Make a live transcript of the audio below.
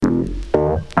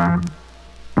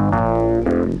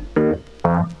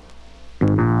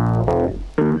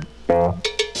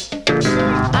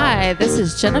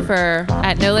is Jennifer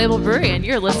at No Label Brewery, and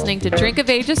you're listening to Drink of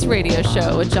Ages Radio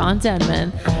Show with John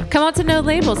Denman. Come out to No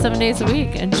Label 7 days a week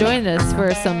and join us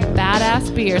for some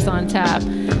badass beers on tap.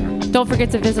 Don't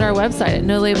forget to visit our website at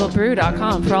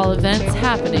nolabelbrew.com for all events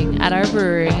happening at our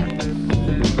brewery.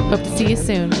 Hope to see you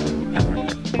soon.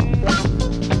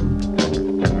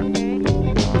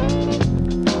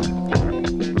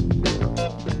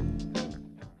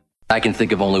 I can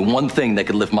think of only one thing that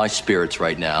could lift my spirits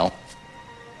right now.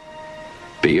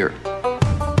 Beer.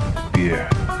 Beer.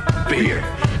 Beer.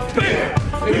 Beer.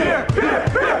 Beer. Beer.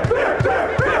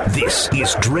 This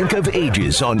is Drink of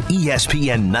Ages on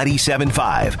ESPN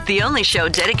 97.5. The only show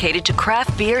dedicated to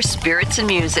craft beer, spirits, and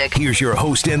music. Here's your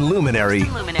host and luminary,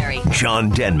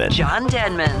 John Denman. John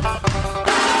Denman.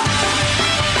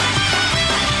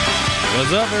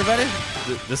 What's up, everybody?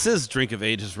 This is Drink of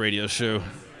Ages Radio Show.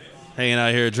 Hanging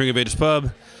out here at Drink of Ages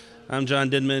Pub. I'm John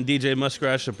Denman, DJ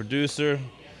Muskrat, the producer.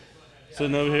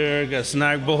 Sitting over here, got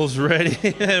snack bowls ready.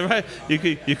 Right?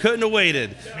 You couldn't have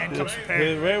waited. Man comes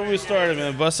prepared. Right when we started,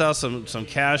 man, bust out some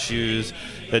cashews.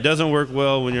 That doesn't work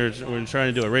well when you're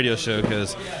trying to do a radio show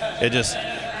because it just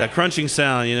that crunching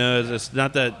sound. You know, it's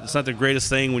not the greatest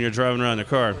thing when you're driving around in the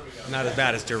car. Not as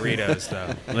bad as Doritos,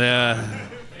 though. Yeah.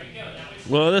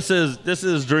 Well, this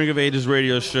is Drink of Ages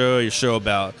Radio Show. Your show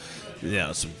about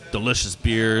some delicious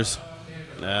beers,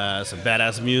 some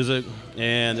badass music,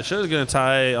 and the show is going to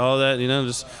tie all that,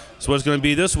 just what it's going to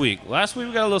be this week. Last week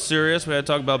we got a little serious. We had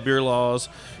to talk about beer laws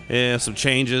and some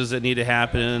changes that need to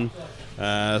happen,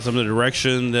 some of the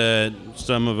direction that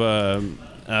some of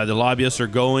the lobbyists are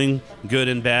going, good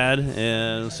and bad.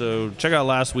 And so check out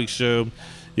last week's show.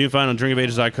 You can find it on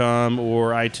drinkofages.com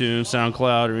or iTunes,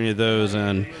 SoundCloud, or any of those.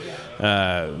 And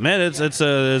man,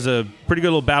 there's a pretty good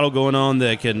little battle going on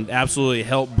that can absolutely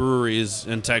help breweries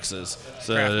in Texas.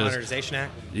 So Craft Modernization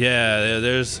Act? Yeah,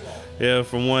 there's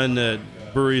from one that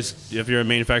breweries, if you're a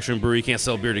manufacturing brewery, you can't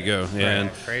sell beer to go. And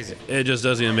right, crazy. It just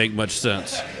doesn't even make much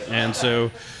sense. And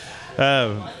so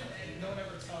we're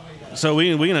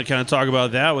going to kind of talk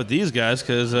about that with these guys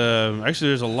because actually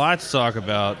there's a lot to talk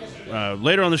about.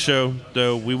 Later on the show,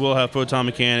 though, we will have Photon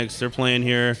Mechanics. They're playing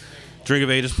here. Drink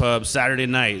of Ages Pub Saturday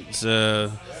night.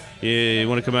 So you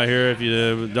want to come out here?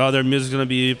 If all their music's going to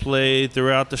be played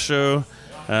throughout the show.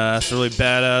 It's really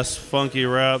badass, funky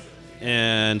rap,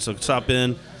 and so stop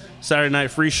in. Saturday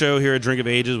night free show here at Drink of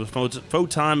Ages with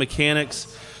Photon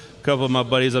Mechanics. A couple of my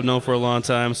buddies I've known for a long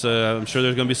time, so I'm sure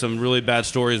there's going to be some really bad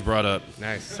stories brought up.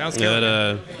 Nice, sounds good.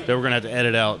 That we're going to have to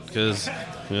edit out because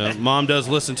Mom does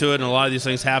listen to it, and a lot of these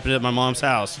things happen at my mom's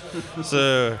house.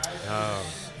 So.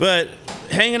 But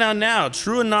hanging out now,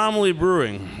 True Anomaly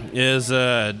Brewing is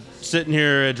sitting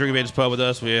here at Drink of Ages Pub with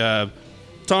us. We have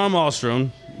Tom Ahlstrom,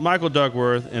 Michael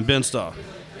Duckworth, and Ben Stahl.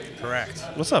 Correct.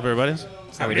 What's up, everybody?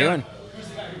 How we doing?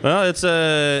 Well,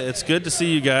 it's good to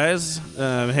see you guys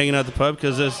hanging out at the pub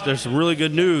because there's some really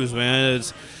good news, man.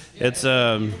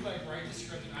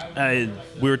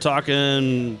 We were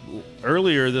talking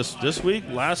earlier this week,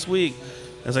 last week.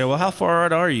 I was like, well, how far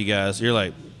out are you guys? You're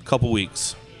like, a couple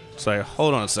weeks. It's like,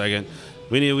 hold on a second.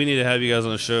 We need to have you guys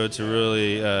on the show to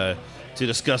really to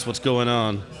discuss what's going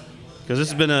on because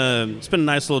it's been a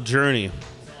nice little journey.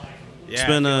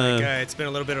 Yeah, it's been a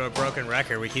little bit of a broken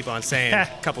record. We keep on saying a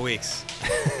couple weeks.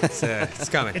 It's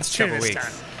coming. It's true couple this weeks.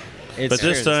 time. But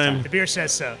this time, the beer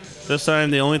says so. This time,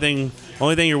 the only thing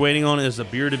you're waiting on is the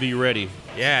beer to be ready.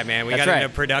 Yeah, man, we That's got right.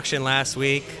 into production last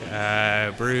week.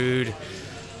 Brewed.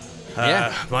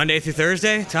 Monday through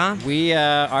Thursday, Tom? We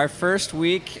our first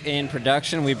week in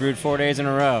production, we brewed 4 days in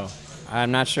a row.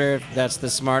 I'm not sure if that's the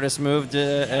smartest move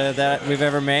that we've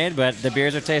ever made, but the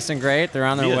beers are tasting great. They're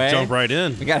on their way. Jump right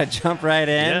in. We got to jump right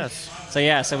in.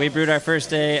 Yes. So we brewed our first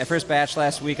batch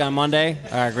last week on Monday,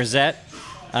 our Grisette.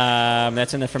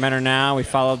 That's in the fermenter now. We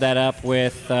followed that up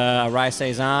with a Rye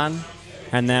Saison.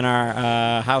 And then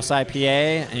our House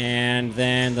IPA, and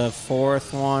then the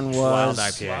fourth one was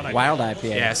Wild IPA.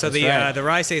 Yeah, so the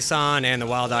Rye Saison and the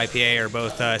Wild IPA are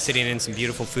both sitting in some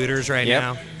beautiful fooders right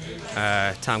now.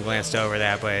 Tom glanced over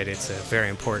that, but it's a very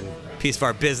important piece of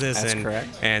our business. That's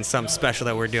correct. And something special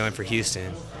that we're doing for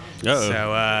Houston. Uh-oh.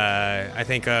 So I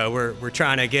think we're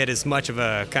trying to get as much of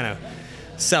a kind of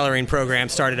cellaring program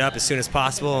started up as soon as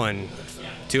possible, and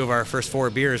 2 of our first 4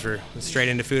 beers were straight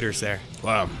into fooders there.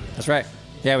 Wow. That's right.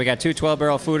 Yeah, we got 2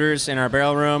 12-barrel fooders in our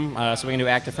barrel room, so we can do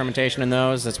active fermentation in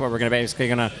those. That's what we're basically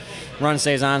going to run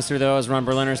Saisons through those, run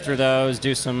Berliners through those,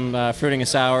 do some fruiting of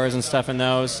sours and stuff in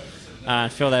those,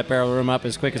 fill that barrel room up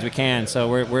as quick as we can. So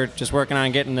we're just working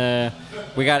on getting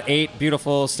we got 8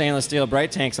 beautiful stainless steel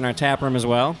bright tanks in our tap room as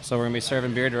well, so we're going to be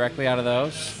serving beer directly out of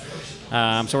those.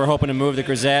 So we're hoping to move the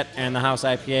Grisette and the House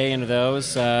IPA into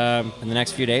those in the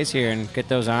next few days here and get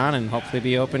those on and hopefully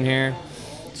be open here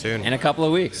soon in a couple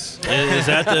of weeks. Is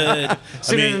that the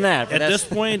Sooner than that, but At this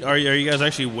point, are you guys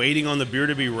actually waiting on the beer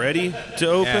to be ready to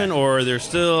open, or are there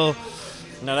still?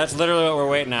 No, that's literally what we're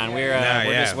waiting on. We're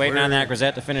just waiting on that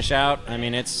Grisette to finish out. I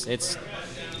mean, its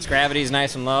gravity's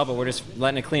nice and low, but we're just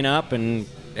letting it clean up. And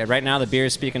right now, the beer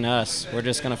is speaking to us. We're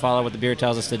just going to follow what the beer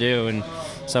tells us to do. And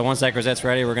so once that Grisette's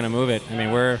ready, we're going to move it. I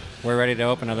mean, we're ready to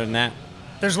open. Other than that,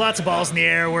 there's lots of balls in the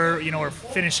air. We're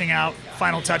finishing out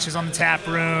final touches on the tap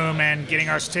room and getting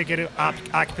our certificate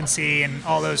of occupancy and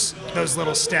all those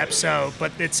little steps. So,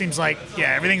 but it seems like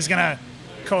everything's going to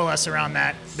coalesce around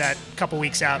that couple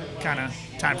weeks out kind of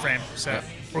time frame. So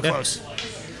we're close.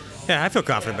 Yeah, I feel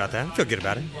confident about that. I feel good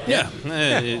about it. Yeah,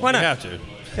 why not? You have to.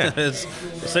 It's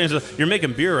the same. You're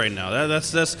making beer right now.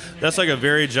 That's like a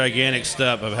very gigantic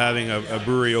step of having a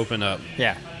brewery open up.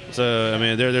 Yeah. So I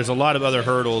mean, there's a lot of other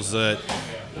hurdles that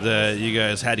you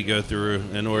guys had to go through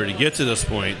in order to get to this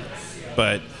point,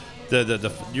 but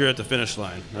you're at the finish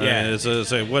line. Yeah.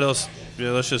 It's like, what else?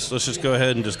 Let's just go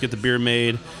ahead and just get the beer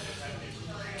made,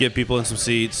 get people in some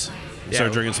seats,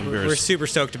 start drinking some beers. We're super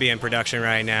stoked to be in production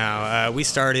right now. We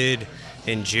started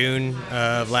in June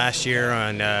of last year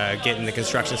on getting the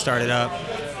construction started up.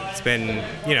 It's been,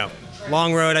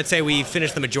 long road. I'd say we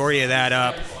finished the majority of that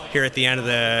up here at the end of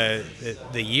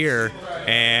the year,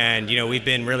 and we've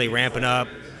been really ramping up,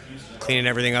 cleaning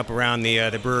everything up around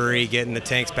the brewery, getting the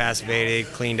tanks passivated,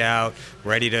 cleaned out,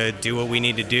 ready to do what we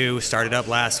need to do. Started up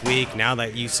last week. Now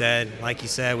that like you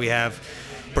said, we have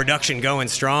production going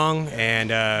strong,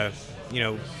 and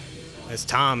as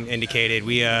Tom indicated,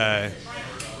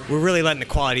 we're really letting the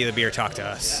quality of the beer talk to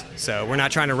us. So we're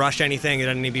not trying to rush anything. It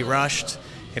doesn't need to be rushed.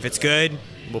 If it's good,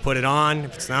 we'll put it on.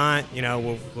 If it's not,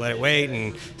 we'll let it wait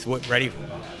and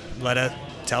let it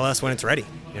tell us when it's ready.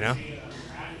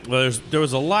 Well, there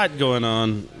was a lot going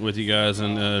on with you guys,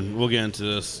 and we'll get into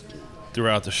this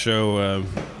throughout the show.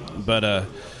 But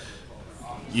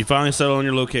you finally settled on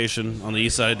your location on the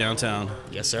east side of downtown.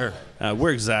 Yes, sir.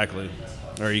 Where exactly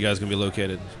are you guys going to be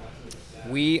located?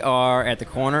 We are at the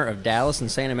corner of Dallas and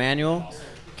St. Emmanuel,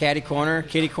 Kitty Corner.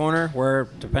 We're,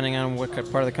 depending on what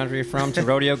part of the country you're from, to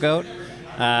Rodeo Goat.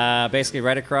 Basically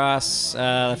right across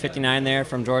 59 there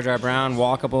from George R. Brown,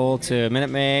 walkable to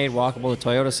Minute Maid, walkable to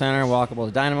Toyota Center, walkable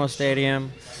to Dynamo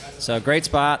Stadium. So great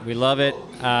spot. We love it.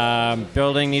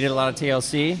 Building needed a lot of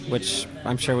TLC, which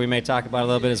I'm sure we may talk about a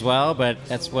little bit as well, but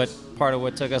that's part of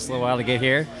what took us a little while to get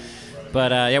here.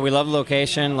 But we love the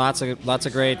location. Lots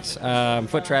of great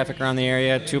foot traffic around the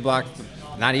area.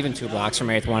 Not even 2 blocks from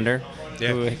Eighth Wonder. Yeah.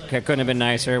 Who couldn't have been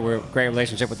nicer. We're great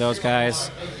relationship with those guys.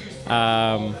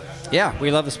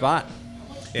 We love the spot.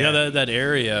 Yeah, that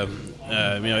area.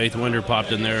 Eighth Wonder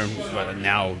popped in there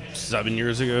now 7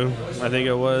 years ago, I think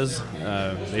it was.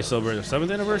 They celebrated their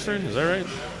 7th anniversary. Is that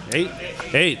right?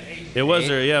 8. It was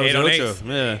there. Yeah, it was Ocho.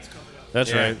 Yeah,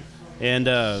 that's right. And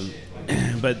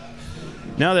but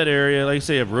now that area, like you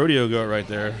say, you have Rodeo Goat right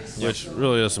there, which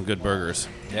really has some good burgers.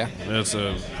 Yeah, it's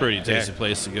a pretty tasty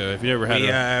place to go. If you never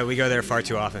had we go there far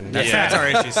too often. That's our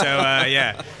issue.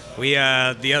 So we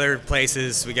the other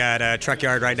places, we got Truck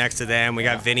Yard right next to them. We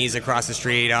got Vinny's across the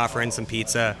street offering some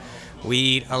pizza. We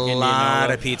eat a lot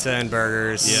of pizza and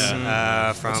burgers from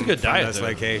those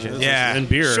locations. And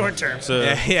beer. Short term. So,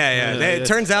 it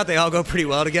turns out they all go pretty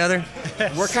well together.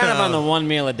 We're kind of on the 1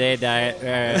 meal a day diet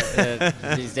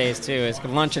these days too. It's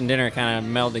lunch and dinner kind of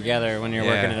meld together when you're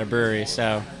working at a brewery.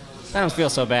 So I don't feel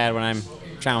so bad when I'm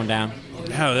chowing down.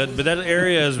 No, but that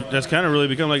area that's kind of really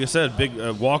become, like I said, big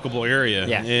walkable area.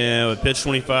 Yeah. And with Pitch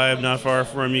 25 not far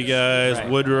from you guys, right.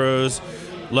 Woodrow's,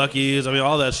 Lucky's. I mean,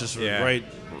 all that's just right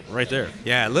there.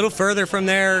 Yeah, a little further from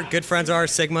there, good friends of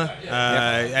ours, Sigma.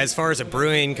 As far as a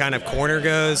brewing kind of corner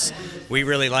goes, we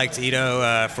really liked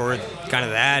Ito for kind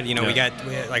of that. We got,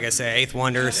 like I said, Eighth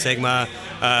Wonder, Sigma,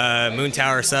 Moon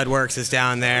Tower Sudworks is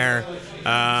down there.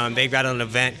 They've got an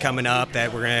event coming up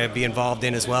that we're going to be involved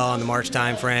in as well in the March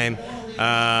time frame.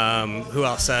 Who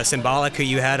else? Symbolic, who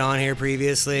you had on here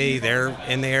previously, they're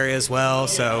in the area as well.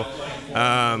 So,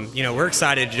 we're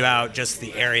excited about just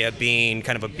the area being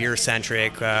kind of a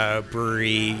beer-centric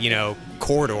brewery,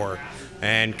 corridor,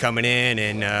 and coming in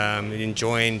and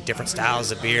enjoying different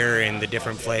styles of beer and the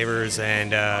different flavors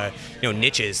and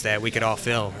niches that we could all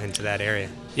fill into that area.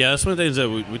 Yeah, that's one of the things that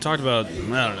we talked about. I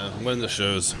don't know, one of the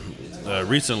shows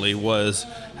recently was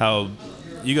how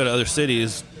you go to other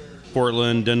cities.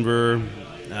 Portland, Denver,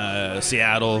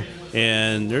 Seattle,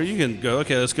 and there you can go,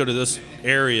 okay, let's go to this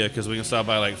area because we can stop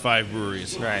by like 5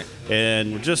 breweries. Right.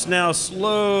 And we're just now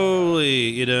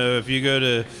slowly, if you go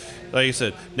to like you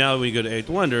said, now when you go to Eighth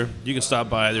Wonder, you can stop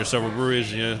by. There's several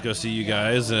breweries, go see you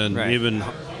guys, and even,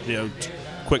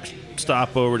 quick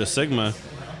stop over to Sigma.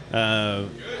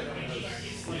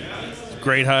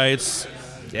 Great Heights.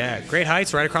 Yeah, Great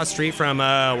Heights, right across the street from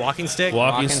Walking Stick.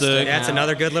 Walking Stick. That's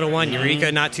another good little one.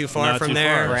 Eureka, not too far from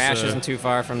there. Rash isn't too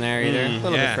far from there either. A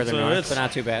little bit further north, but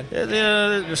not too bad.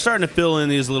 They're starting to fill in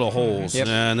these little holes,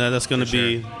 and that's going to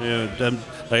be.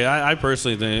 I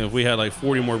personally think if we had like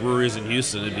 40 more breweries in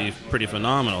Houston, it'd be pretty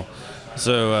phenomenal.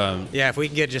 So if we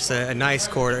can get just a nice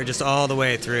corridor, just all the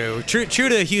way through, true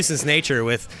to Houston's nature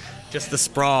with. Just the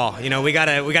sprawl, we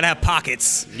gotta have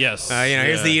pockets. Yes.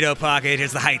 Here's the Edo pocket,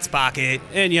 here's the Heights pocket,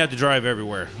 and you have to drive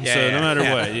everywhere. No matter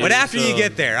what. But after you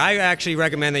get there, I actually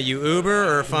recommend that you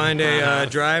Uber or find a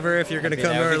driver if you're gonna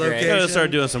come to our location. You gotta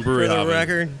start doing some brewery hopping. For the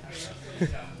record.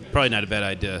 Probably not a bad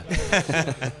idea.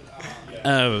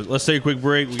 Let's take a quick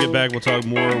break. We'll get back. We'll talk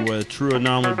more with True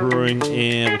Anomaly Brewing,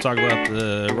 and we'll talk about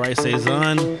the Rice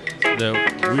Saison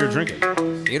that we are drinking.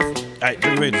 Beautiful. All right,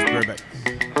 drink away. Just be right back.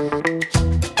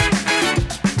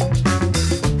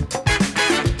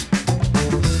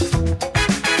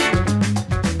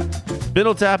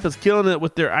 Spindle Tap is killing it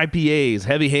with their IPAs.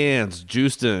 Heavy Hands,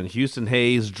 Juiced-In, Houston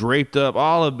Haze, Draped Up,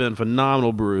 all have been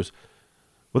phenomenal brews.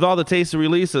 With all the tasty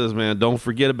releases, man, don't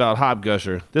forget about Hop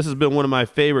Gusher. This has been one of my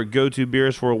favorite go-to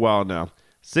beers for a while now.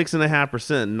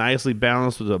 6.5%, nicely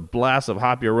balanced with a blast of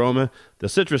hoppy aroma. The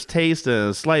citrus taste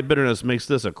and slight bitterness makes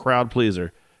this a crowd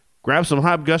pleaser. Grab some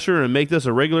Hop Gusher and make this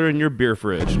a regular in your beer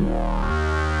fridge.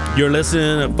 You're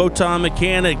listening to Photon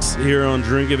Mechanics here on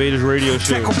Drink of Ages Radio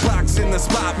Show. Tackle blocks in the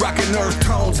spot, rocking earth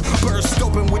tones. Burst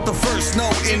open with the first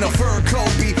note in a fur coat.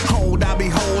 Behold, I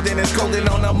behold, and it's golden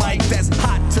on a mic that's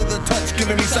hot to the touch,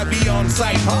 giving me sight beyond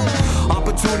sight.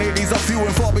 Opportunities are few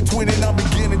and far between, and I'm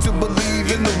beginning to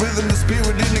believe in the rhythm, the spirit,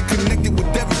 and it connected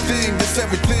with everything. That's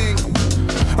everything.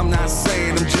 I'm not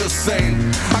saying, I'm just saying.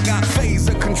 I got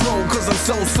phaser control, cause I'm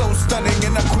so stunning,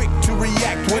 and I'm quick to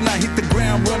react when I hit the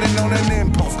ground running on an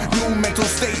impulse. New mental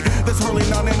state that's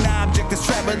hurling on an object that's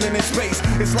traveling in space.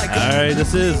 It's like alright,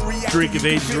 this is Drink of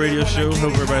Ages Radio Show.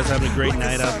 Hope everybody's having a great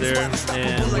night out there.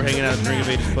 And we're hanging out at Drink of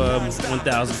Ages Pub,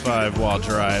 1005 Wall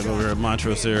Drive over at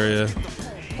Montrose area.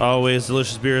 Always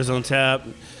delicious beers on tap.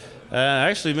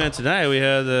 Actually, man, tonight we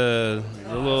had a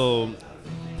little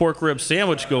pork rib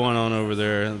sandwich going on over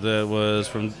there that was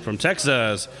from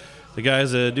Texas. The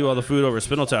guys that do all the food over at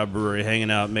Spindle Tap Brewery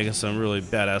hanging out, making some really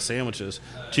badass sandwiches.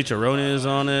 Chicharrones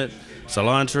on it,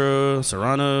 cilantro,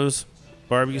 serranos,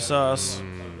 barbecue sauce.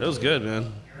 It was good,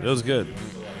 man. It was good.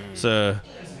 So,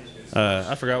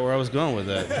 I forgot where I was going with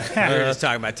that. We were just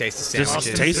talking about tasty sandwiches.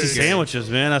 Just tasty sandwiches,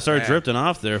 man. I started drifting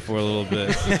off there for a little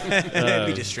bit. It'd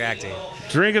be distracting.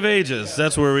 Drink of Ages,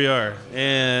 that's where we are.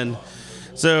 And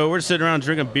so we're sitting around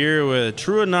drinking beer with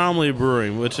True Anomaly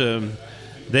Brewing, which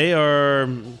they are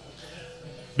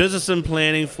business and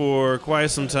planning for quite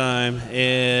some time,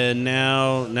 and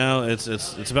now it's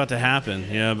about to happen.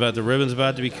 About the ribbon's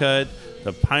about to be cut,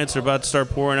 the pints are about to start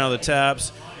pouring out of the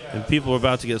taps, and people are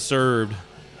about to get served.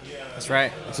 That's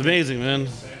right. It's amazing, man.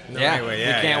 We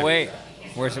can't wait.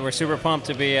 We're super pumped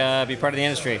to be part of the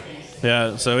industry.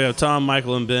 Yeah. So we have Tom,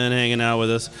 Michael, and Ben hanging out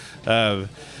with us.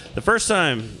 The first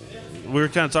time we were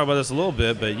kind of talking about this a little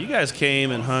bit, but you guys came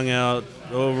and hung out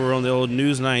over on the old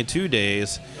News 92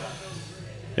 days.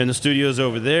 In the studios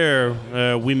over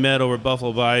there, we met over at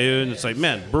Buffalo Bayou, and it's like,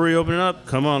 man, brewery opening up?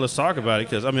 Come on, let's talk about it.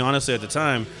 Because, honestly, at the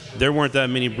time, there weren't that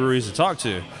many breweries to talk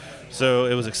to. So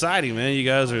it was exciting, man. You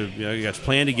guys are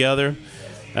playing together.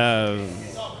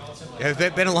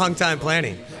 It's been a long time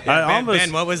planning.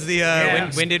 Ben, what was the,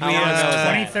 when did we?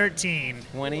 2013.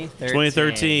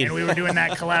 2013. And we were doing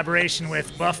that collaboration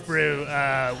with Buff Brew,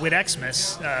 with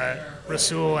Xmas.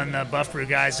 Rasul and the Buff Brew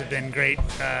guys have been great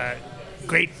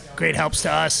helps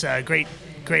to us, great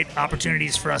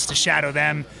opportunities for us to shadow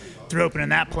them through opening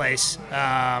that place.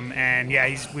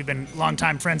 We've been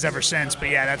longtime friends ever since. But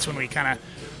yeah, that's when we kind of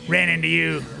ran into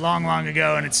you long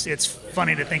ago, and it's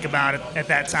funny to think about it. At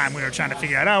that time, we were trying to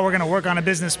figure out, we're going to work on a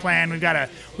business plan. We got a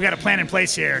plan in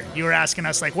place here. You were asking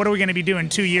us what are we going to be doing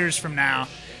 2 years from now?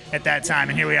 At that time,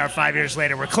 and here we are 5 years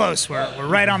later. We're close. We're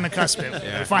right on the cusp. We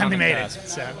finally made it.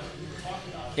 So.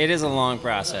 It is a long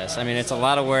process. It's a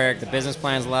lot of work. The business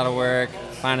plan's a lot of work.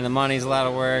 Finding the money's a lot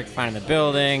of work. Finding the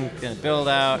building, getting the build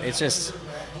out. It's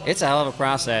a hell of a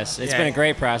process. It's been a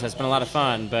great process. It's been a lot of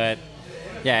fun, but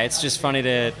yeah, it's just funny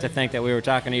to think that we were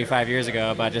talking to you 5 years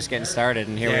ago about just getting started,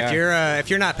 and here we are. If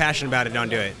you're not passionate about it, don't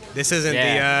do it. This isn't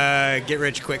the get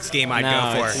rich quick scheme I'd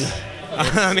go for.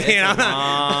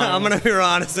 I'm gonna be real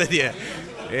honest with you.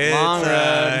 Long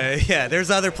road.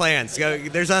 There's other plans.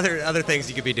 There's other things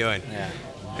you could be doing. Yeah.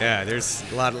 Yeah, there's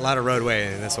a lot of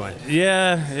roadway in this one.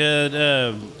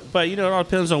 Yeah, but it all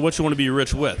depends on what you want to be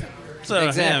rich with. So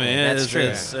Exactly, yeah, man, that's true.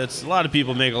 It's a lot of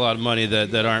people make a lot of money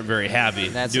that aren't very happy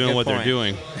That's a doing good what they're point.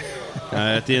 doing.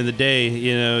 At the end of the day,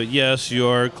 yes, you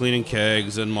are cleaning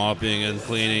kegs and mopping and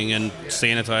cleaning and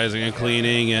sanitizing and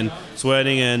cleaning and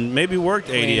sweating and maybe worked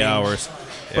 80 Cleaning. hours,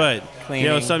 but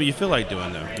Cleaning. it's something you feel like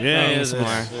doing though. Yeah, Cleaning it's, some more.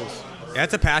 Yeah,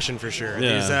 it's a passion for sure.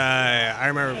 Yeah. I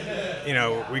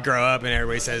remember, we grow up and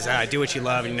everybody says, do what you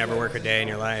love and you never work a day in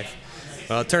your life.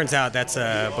 Well, it turns out that's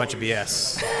a bunch of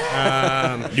BS.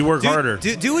 You work harder.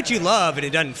 Do what you love, and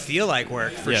it doesn't feel like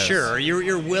work for Yes. sure.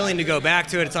 You're willing to go back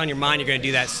to it. It's on your mind. You're going to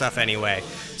do that stuff anyway.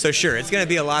 So sure, it's going to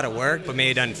be a lot of work, but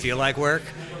maybe it doesn't feel like work,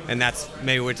 and that's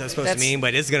maybe what it's supposed to mean.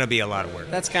 But it's going to be a lot of work.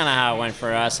 That's kind of how it went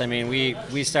for us. I mean,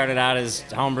 we started out as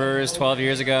homebrewers 12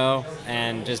 years ago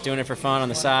and just doing it for fun on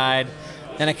the side.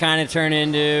 Then it kind of turned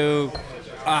into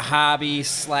a hobby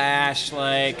 /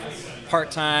 like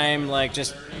part-time, like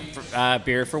just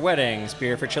beer for weddings,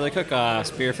 beer for chili cook-offs,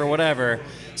 beer for whatever.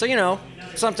 So,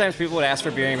 sometimes people would ask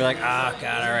for beer and be like, oh,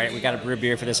 God, all right, we got to brew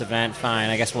beer for this event. Fine,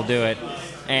 I guess we'll do it.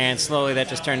 And slowly that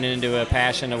just turned into a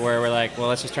passion of where we're like, well,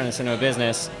 let's just turn this into a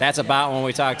business. That's about when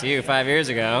we talked to you 5 years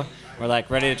ago. We're like,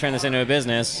 ready to turn this into a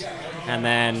business. And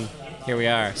then here we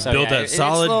are. So Built yeah, that it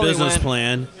solid slowly business went-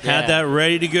 plan, Yeah. had that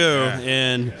ready to go,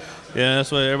 and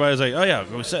that's what everybody's like. Oh yeah,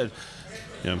 we said.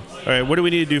 All right, what do we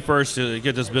need to do first to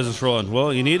get this business rolling?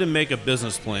 Well, you need to make a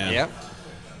business plan. Yep.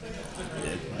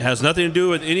 It has nothing to do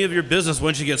with any of your business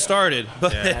once you get started.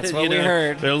 But That's what we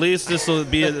heard. But at least this will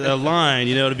be a line,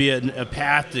 to be a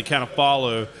path to kind of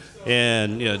follow,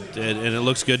 and and it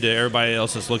looks good to everybody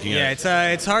else that's looking Yeah, at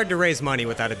it. it's hard to raise money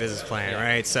without a business plan,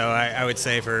 right? So I would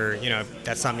say for if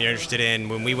that's something you're interested in.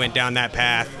 When we went down that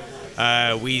path,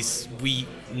 we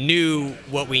knew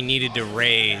what we needed to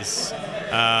raise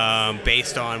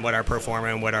based on what our pro forma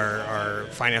and what our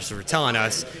finances were telling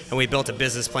us, and we built a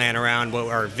business plan around what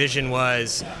our vision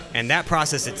was, and that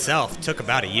process itself took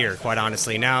about a year, quite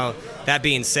honestly. Now, that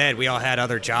being said, we all had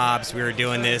other jobs. We were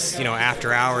doing this,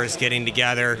 after hours, getting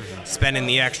together, spending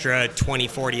the extra 20,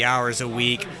 40 hours a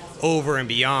week over and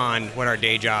beyond what our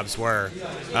day jobs were.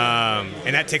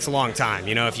 And that takes a long time.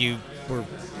 If you were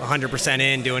 100%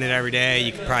 in doing it every day,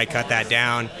 you could probably cut that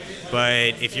down.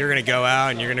 But if you're going to go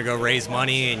out and you're going to go raise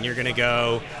money and you're going to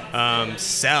go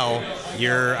sell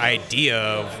your idea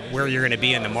of where you're going to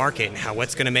be in the market and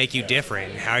what's going to make you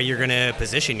different, how you're going to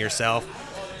position yourself,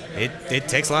 it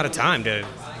takes a lot of time to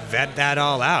vet that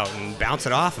all out and bounce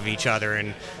it off of each other.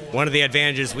 And one of the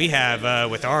advantages we have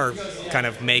with our kind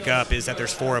of makeup is that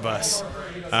there's 4 of us.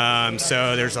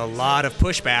 So there's a lot of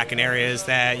pushback in areas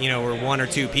that, where 1 or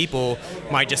 2 people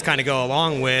might just kind of go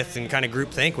along with and kind of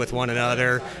group think with one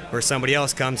another, where somebody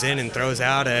else comes in and throws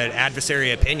out an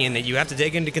adversary opinion that you have to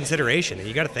take into consideration, that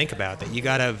you got to think about, that you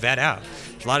got to vet out.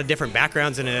 There's a lot of different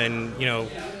backgrounds and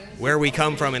where we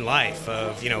come from in life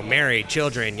of, married,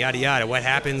 children, yada, yada. What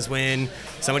happens when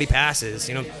somebody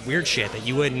passes, weird shit that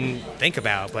you wouldn't think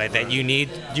about, but that you need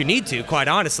to, quite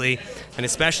honestly. And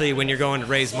especially when you're going to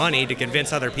raise money to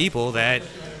convince other people that,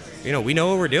 we know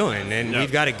what we're doing and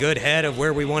we've got a good head of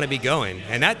where we want to be going.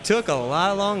 And that took a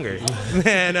lot longer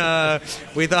than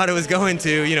we thought it was going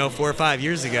to, 4 or 5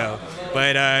 years ago.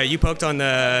 But you poked on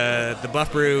the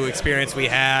Buff Brew experience we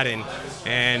had,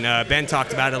 and Ben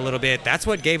talked about it a little bit. That's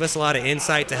what gave us a lot of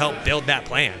insight to help build that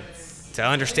plan, to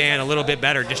understand a little bit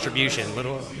better distribution, a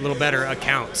little better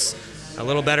accounts, a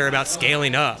little better about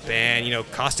scaling up and,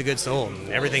 cost of goods sold and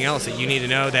everything else that you need to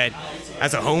know that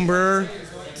as a home brewer,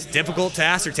 it's difficult to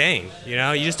ascertain. You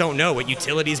just don't know what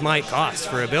utilities might cost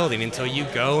for a building until you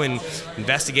go and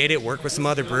investigate it, work with some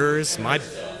other brewers. My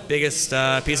biggest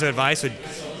piece of advice would,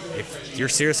 if you're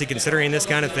seriously considering this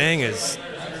kind of thing, is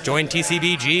join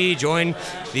TCBG, join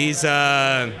these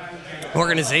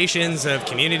organizations of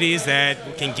communities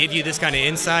that can give you this kind of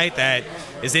insight that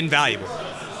is invaluable.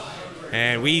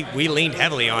 And we leaned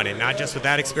heavily on it, not just with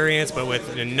that experience, but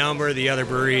with a number of the other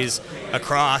breweries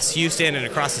across Houston and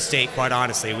across the state, quite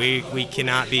honestly. We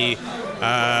cannot be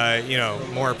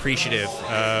more appreciative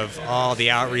of all the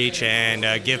outreach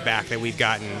and give back that we've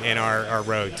gotten in our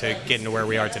road to getting to where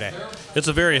we are today. It's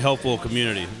a very helpful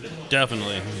community,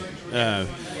 definitely.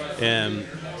 And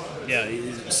yeah,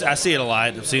 I see it a lot.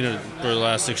 I've seen it for the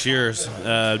last 6 years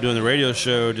doing the radio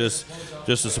show, just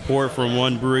the support from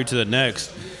one brewery to the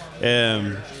next.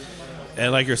 And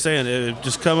like you're saying, it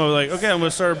just come up like, okay, I'm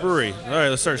going to start a brewery. All right,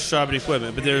 let's start shopping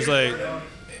equipment. But there's like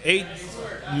 8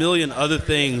 million other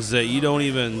things that you don't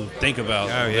even think about.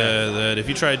 Oh, yeah. That if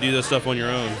you try to do this stuff on your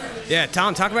own. Yeah,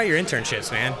 Tom, talk about your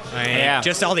internships, man. I mean,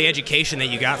 just all the education that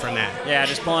you got from that. Yeah,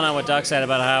 just pulling on what Doug said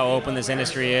about how open this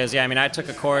industry is. Yeah, I mean, I took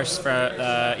a course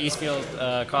for Eastfield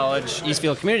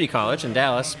Community College in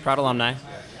Dallas, proud alumni.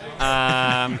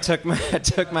 Took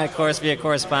my course via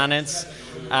correspondence.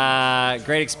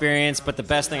 Great experience, but the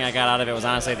best thing I got out of it was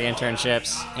honestly the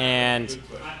internships. And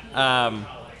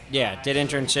did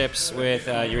internships with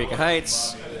Eureka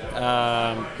Heights,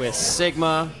 with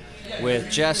Sigma,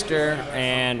 with Jester,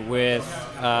 and with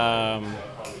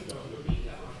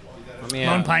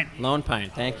Lone Pine. Lone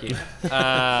Pine, thank you.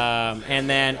 And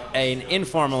then an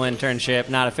informal internship,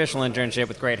 not official internship,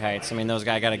 with Great Heights. I mean, those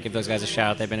guys, I got to give those guys a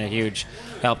shout. They've been a huge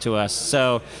help to us.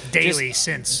 So daily,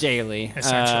 essentially.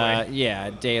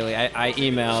 Daily. I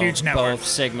email both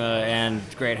Sigma and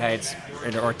Great Heights,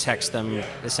 or text them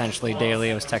essentially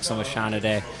daily. I was texting with Sean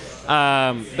today.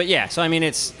 But yeah, so I mean,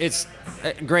 it's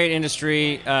a great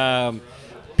industry.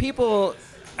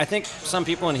 I think some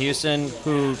people in Houston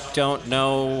who don't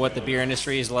know what the beer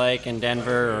industry is like in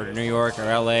Denver or New York or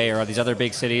LA or these other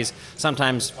big cities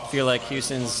sometimes feel like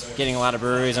Houston's getting a lot of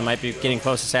breweries and might be getting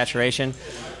close to saturation.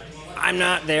 I'm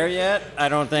not there yet. I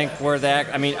don't think we're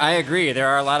that. I mean, I agree. There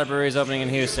are a lot of breweries opening in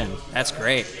Houston. That's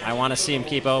great. I want to see them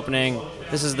keep opening.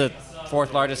 This is the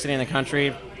 4th largest city in the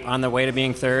country, on the way to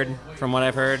being 3rd, from what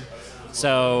I've heard.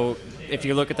 So if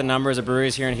you look at the numbers of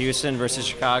breweries here in Houston versus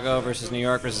Chicago versus New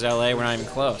York versus LA, we're not even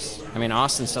close. I mean,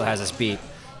 Austin still has us beat.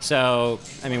 So,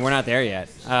 I mean, we're not there yet.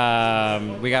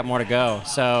 We got more to go.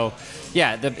 So,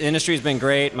 yeah, the industry's been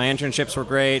great. My internships were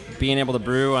great. Being able to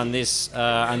brew on these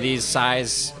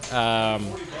size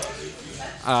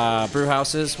brew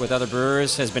houses with other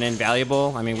brewers has been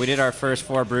invaluable. I mean, we did our first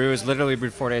 4 brews, literally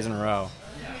brewed 4 days in a row.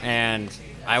 And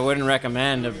I wouldn't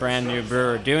recommend a brand new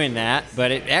brewer doing that, but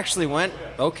it actually went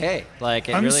okay. Like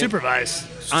it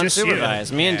unsupervised.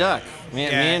 Unsupervised. Me and Duck. Me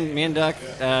and Duck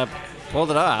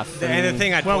pulled it off. And the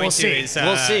thing I'd point to is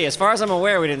we'll see. As far as I'm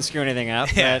aware, we didn't screw anything up,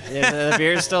 but the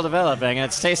beer's still developing and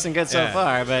it's tasting good so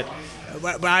far. But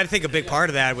I think a big part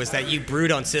of that was that you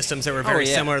brewed on systems that were very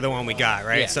similar to the one we got,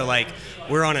 right? Yeah. So like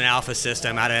we're on an Alpha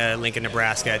system out of Lincoln,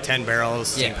 Nebraska, 10 barrels,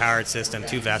 steam powered system,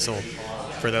 2 vessel,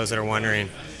 for those that are wondering.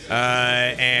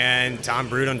 And Tom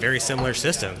brewed on very similar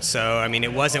systems. So, I mean,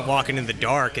 it wasn't walking in the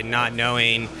dark and not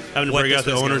knowing having to what bring out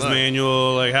the owner's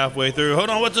manual like halfway through. Hold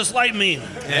on, what's this light mean?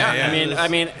 I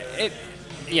mean,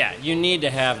 you need to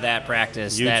have that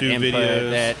practice, YouTube that input,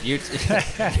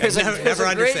 videos. There's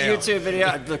a great YouTube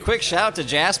video. The quick shout to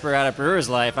Jasper out of Brewer's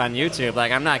Life on YouTube.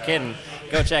 Like, I'm not kidding.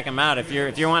 Go check him out. If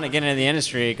you want to get into the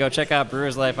industry, go check out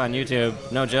Brewer's Life on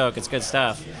YouTube. No joke, it's good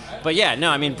stuff. But yeah, no,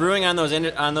 I mean, brewing on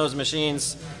those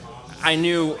machines, I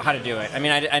knew how to do it. I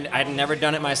mean, I'd never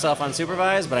done it myself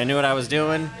unsupervised, but I knew what I was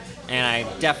doing, and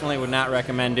I definitely would not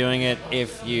recommend doing it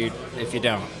if you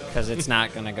don't, because it's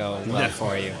not going to go well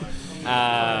for you.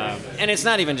 And it's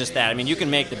not even just that. I mean, you can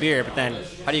make the beer, but then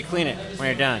how do you clean it when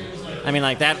you're done? I mean,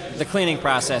 like that, the cleaning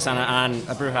process on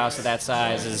a brew house of that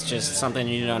size is just something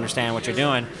you need to understand what you're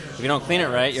doing. If you don't clean it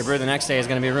right, your brew the next day is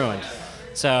going to be ruined.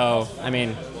 So, I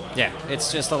mean, yeah,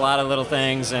 it's just a lot of little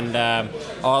things, and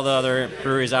all the other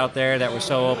breweries out there that were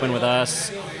so open with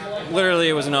us, literally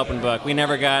it was an open book. We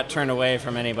never got turned away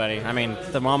from anybody. I mean,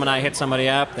 the moment I hit somebody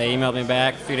up, they emailed me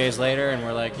back a few days later, and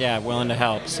we're like, yeah, willing to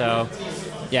help. So,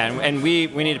 yeah, and we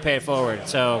need to pay it forward.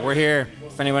 So we're here.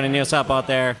 If anybody needs help out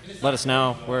there, let us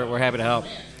know. We're happy to help.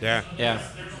 Yeah.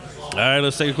 All right,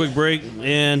 let's take a quick break,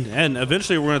 and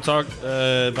eventually we're going to talk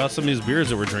about some of these beers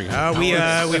that we're drinking.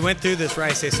 We went through this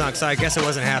Rice song, so I guess it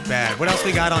wasn't half bad. What else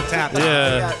we got on tap?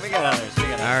 Yeah. We got others.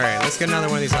 All right, let's get another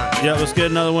one of these on. Yeah, let's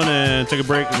get another one and take a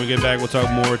break. When we get back, we'll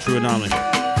talk more True Anomaly.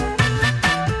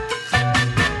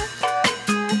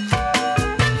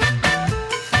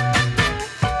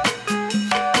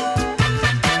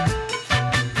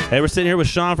 Hey, we're sitting here with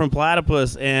Sean from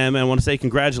Platypus, and man, I want to say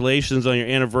congratulations on your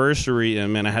anniversary.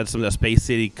 And man, I had some of that Space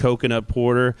City Coconut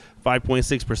Porter,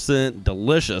 5.6%,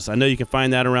 delicious. I know you can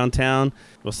find that around town.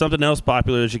 Well, something else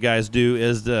popular that you guys do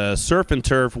is the Surf and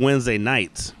Turf Wednesday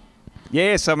nights.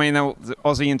 Yes, I mean,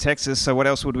 Aussie in Texas, so what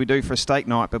else would we do for a steak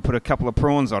night but put a couple of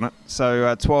prawns on it?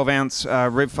 So 12-ounce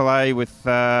rib fillet with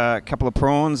a couple of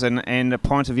prawns and a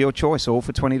pint of your choice, all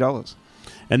for $20.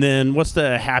 And then what's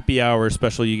the happy hour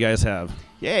special you guys have?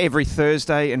 Yeah, every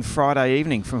Thursday and Friday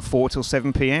evening from 4 till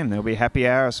 7 p.m. There'll be happy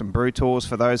hour, some brew tours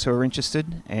for those who are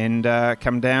interested, and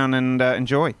come down and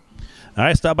enjoy. All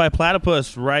right, stop by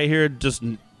Platypus right here just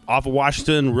off of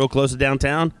Washington, real close to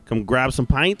downtown. Come grab some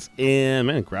pints and,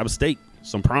 man, grab a steak,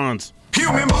 some prawns.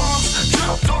 Human bombs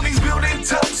dropped on these building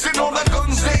tops and all the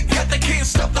guns they got. They can't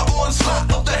stop the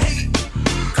onslaught of the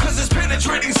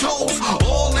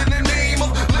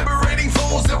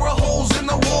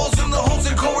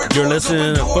You're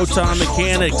listening to Photon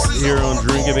Mechanics here on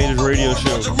Drink of Ages Radio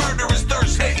Show. Murderous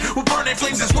thirst hate. We're burning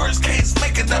flames is worst case,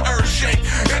 making the earth shake.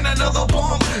 And another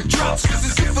bomb drops cause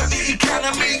it's good for the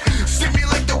economy.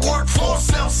 Stimulate the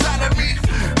workforce outside of me.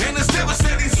 And it's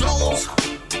devastating souls.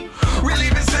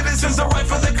 Relieving citizens the right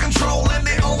for the control. And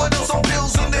they overdose on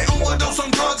pills and they overdose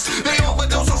on drugs. They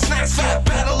overdose on snacks, fat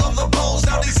battle of the bowls.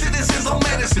 Now these citizens on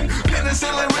medicine.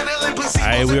 Penicillin, Ritalin, placebo.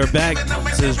 Alright, we are back.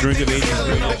 This is Drink of Ages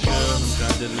Radio Show. I'm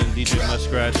John Denman, DJ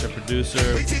Muskrat, our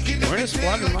producer. Wearing this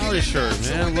Flogging Molly shirt,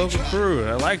 man. Local crew.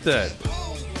 I like that.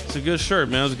 It's a good shirt,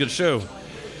 man. It was a good show.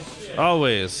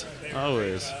 Always.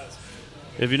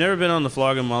 If you've never been on the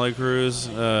Flogging Molly cruise,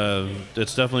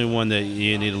 it's definitely one that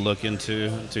you need to look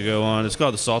into to go on. It's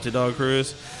called the Salty Dog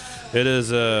Cruise. It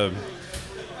is a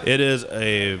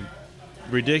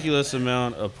ridiculous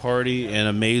amount of party and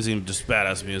amazing, just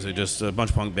badass music. Just a bunch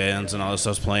of punk bands and all this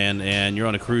stuff's playing, and you're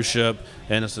on a cruise ship,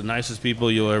 and it's the nicest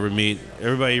people you'll ever meet.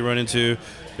 Everybody you run into,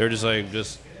 they're just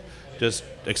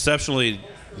exceptionally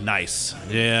nice.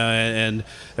 Yeah, and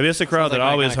I mean, it's the crowd that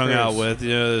I always hung out with,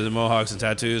 the mohawks and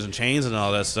tattoos and chains and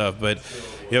all that stuff. But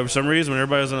for some reason, when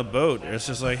everybody's on a boat, it's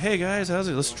just like, hey guys, how's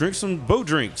it? Let's drink some boat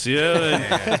drinks.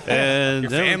 And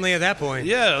Your family at that point.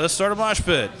 Yeah, let's start a mosh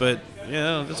pit. But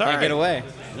it's all right. Can't get away.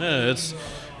 Yeah, it's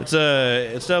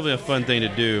definitely a fun thing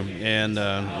to do. And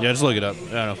just look it up. I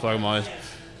don't know, Flogging Molly.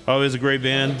 Always a great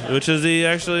band, which is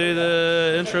actually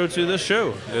the intro to this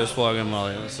show. Is Flogging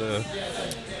Molly.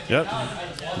 Yep.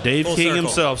 Dave Full King circle.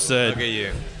 himself said, Look at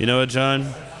you. You know what,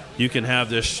 John? You can have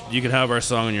this. You can have our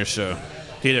song on your show.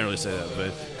 He didn't really say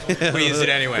that, but We used it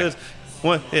anyway.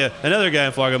 Another guy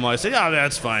in Flogging Molly said,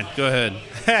 that's fine. Go ahead.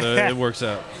 So it works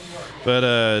out.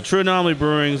 But True Anomaly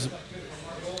Brewing's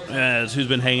who's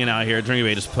been hanging out here at Drink of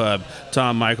Ages Pub,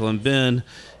 Tom, Michael, and Ben.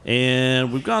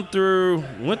 And we went through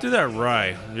that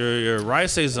rye, your rye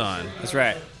saison. That's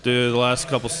right. Through the last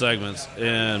couple segments,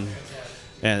 and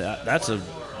that's a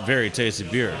very tasty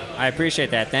beer. I appreciate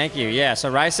that. Thank you. Yeah,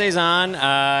 so Rye Saison,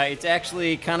 it's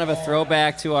actually kind of a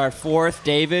throwback to our fourth,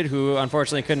 David, who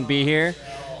unfortunately couldn't be here.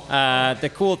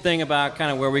 The cool thing about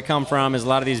kind of where we come from is a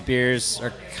lot of these beers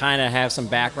are kind of have some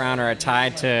background or are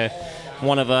tied to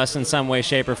one of us in some way,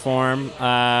 shape, or form.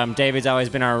 David's always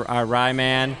been our rye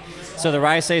man. So the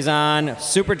Rye Saison,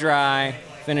 super dry,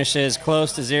 finishes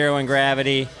close to zero in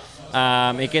gravity.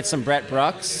 It gets some Brett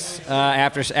Brooks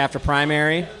after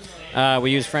primary. We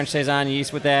use French Saison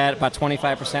yeast with that, about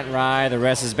 25% rye. The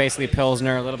rest is basically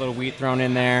Pilsner, a little bit of wheat thrown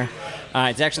in there.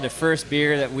 It's actually the first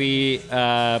beer that we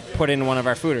put in one of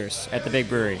our fooders at the big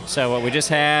brewery. So what we just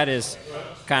had is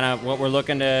kind of what we're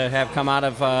looking to have come out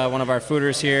of one of our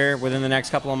fooders here within the next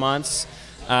couple of months.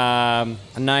 A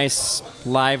nice,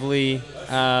 lively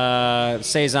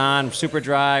Saison, super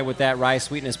dry with that rye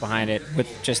sweetness behind it, with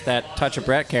just that touch of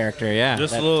Brett character. Yeah,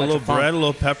 just a little bread, a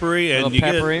little peppery, and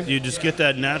you just get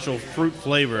that natural fruit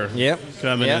flavor.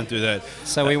 Coming in through that.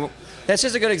 So that's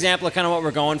just a good example of kind of what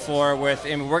we're going for. We're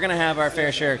going to have our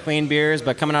fair share of clean beers,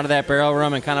 but coming out of that barrel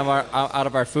room and kind of out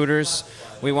of our fooders,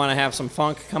 we want to have some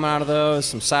funk coming out of those,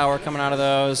 some sour coming out of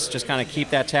those, just kind of keep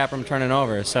that tap room turning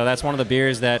over. So that's one of the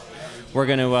beers that we're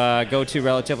going to go to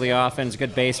relatively often. It's a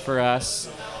good base for us.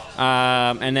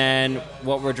 And then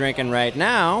what we're drinking right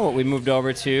now, what we moved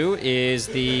over to, is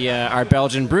our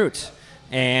Belgian Brut.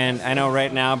 And I know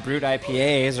right now Brut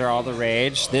IPAs are all the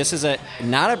rage. This is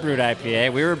not a Brut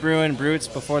IPA. We were brewing Bruts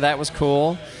before that was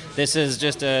cool. This is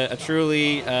just a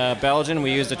truly Belgian.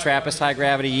 We used a Trappist high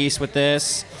gravity yeast with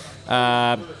this.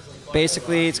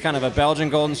 Basically, it's kind of a Belgian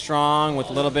Golden Strong with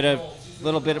a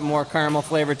little bit more caramel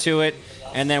flavor to it.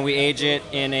 And then we age it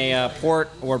in a port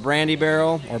or brandy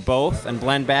barrel, or both, and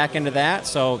blend back into that.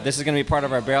 So this is going to be part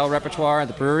of our barrel repertoire at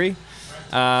the brewery.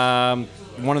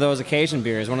 One of those occasion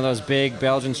beers, one of those big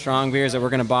Belgian strong beers that we're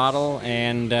going to bottle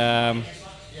and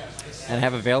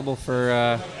have available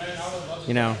for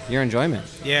your enjoyment.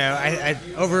 Yeah,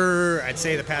 I'd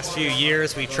say the past few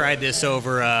years we tried this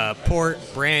over port,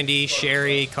 brandy,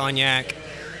 sherry, cognac,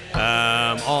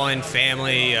 all in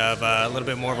family of a little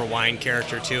bit more of a wine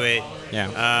character to it.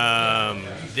 Yeah.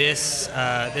 This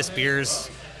beer's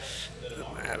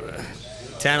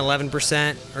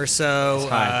 10-11% or so.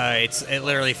 It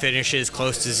literally finishes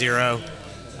close to zero.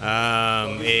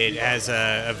 It has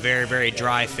a very, very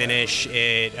dry finish.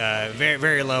 It very,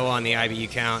 very low on the IBU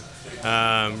count.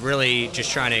 Really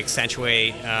just trying to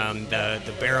accentuate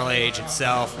the barrel age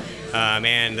itself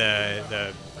and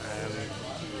the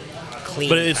clean.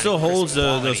 But it still holds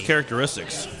those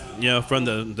characteristics, from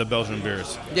the Belgian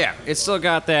beers. Yeah, it's still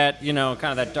got that, kind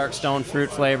of that dark stone fruit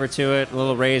flavor to it, a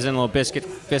little raisin, a little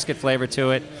biscuit flavor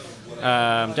to it.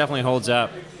 Definitely holds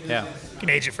up. Yeah. You can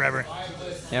age it forever.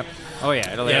 Yep. Oh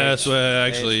yeah, it'll Yeah, age. that's what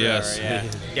actually, Age yes. forever,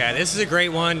 Yeah, this is a great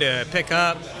one to pick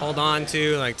up, hold on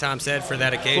to, like Tom said, for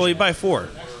that occasion. Well, you buy 4.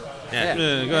 Yeah. Go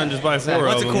ahead and just buy 4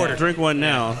 What's of a them. quarter? Drink one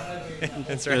now.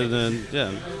 That's right. And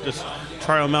then, just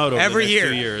try them out over Every the next year.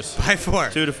 2 years. Buy 4.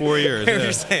 2 to 4 years. I yeah.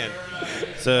 understand.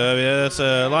 So that's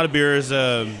a lot of beers.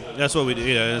 That's what we do.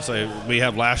 It's like we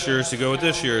have last year's to go with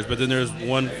this year's, but then there's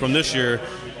one from this year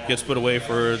gets put away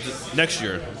for next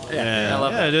year. Yeah, and I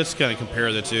love that. just kind of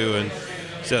compare the two and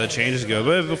see how the changes go.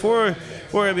 But before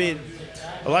I mean,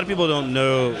 a lot of people don't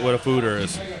know what a fooder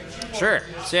is. Sure.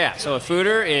 So a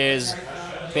fooder is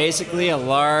basically a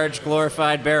large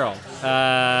glorified barrel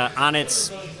on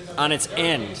its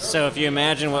end. So if you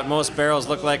imagine what most barrels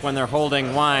look like when they're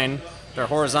holding wine, they're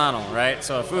horizontal, right?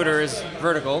 So a fooder is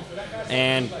vertical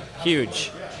and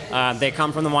huge. They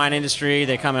come from the wine industry.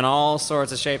 They come in all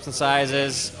sorts of shapes and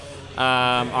sizes.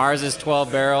 Ours is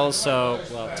 12 barrels, so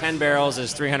 10 barrels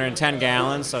is 310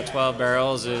 gallons, so 12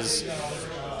 barrels is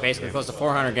basically close to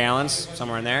 400 gallons,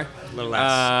 somewhere in there. A little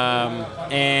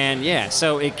less. And yeah,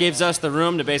 so it gives us the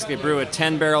room to basically brew a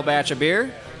 10-barrel batch of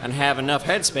beer and have enough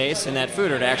headspace in that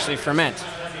fooder to actually ferment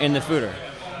in the fooder.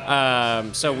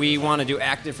 So we want to do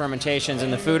active fermentations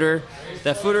in the fooder.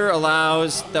 The fooder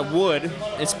allows the wood,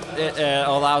 it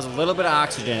allows a little bit of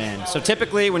oxygen in. So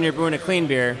typically when you're brewing a clean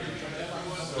beer,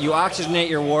 you oxygenate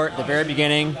your wort at the very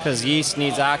beginning because yeast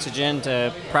needs oxygen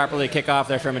to properly kick off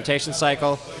their fermentation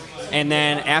cycle. And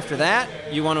then after that,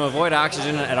 you want to avoid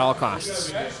oxygen at all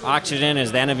costs. Oxygen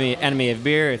is the enemy of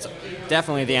beer. It's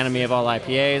definitely the enemy of all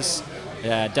IPAs.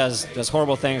 It does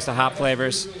horrible things to hop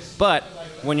flavors. But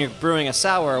when you're brewing a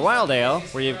sour or wild ale,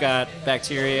 where you've got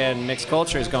bacteria and mixed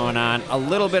cultures going on, a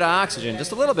little bit of oxygen,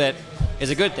 just a little bit, is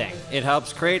a good thing. It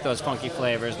helps create those funky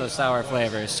flavors, those sour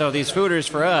flavors. So these fooders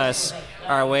for us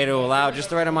are a way to allow just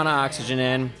the right amount of oxygen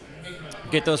in,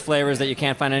 get those flavors that you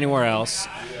can't find anywhere else,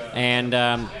 and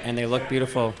they look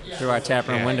beautiful through our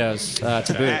taproom windows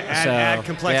to boot. Add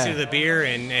complexity yeah. to the beer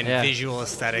and visual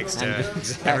aesthetics to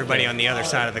everybody on the other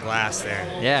side of the glass there.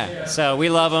 Yeah, so we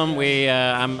love them.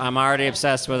 I'm already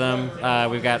obsessed with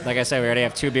them. We've got, like I said, we already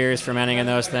have 2 beers fermenting in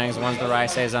those things. One's the Rye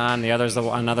Saison, the other's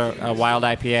another wild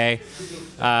IPA.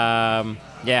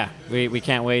 Yeah, we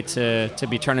can't wait to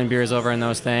be turning beers over in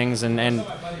those things, and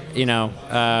you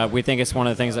know, we think it's one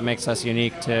of the things that makes us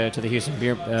unique to the Houston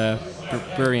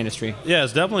brewery industry. Yeah,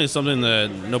 it's definitely something that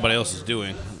nobody else is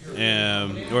doing,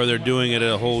 or they're doing it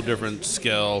at a whole different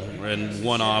scale and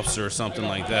one-offs or something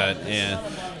like that. And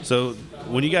so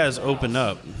when you guys open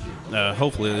up,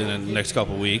 hopefully in the next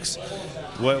couple of weeks,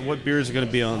 what beers are going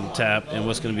to be on tap and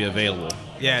what's going to be available?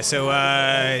 Yeah, so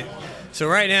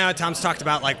right now, Tom's talked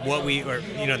about like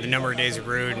the number of days we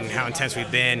brewed and how intense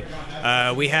we've been.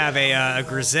 We have a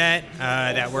grisette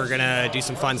that we're gonna do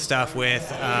some fun stuff with.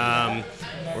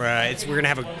 We're gonna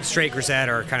have a straight grisette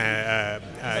or kind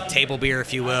of table beer,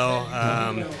 if you will.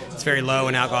 It's very low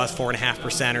in alcohol, it's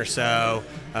 4.5% or so.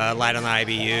 Light on the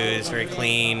IBUs, very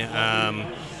clean.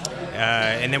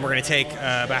 And then we're going to take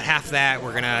about half that.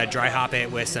 We're going to dry hop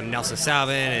it with some Nelson Sauvin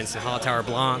and some Hallertauer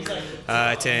Blanc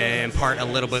to impart a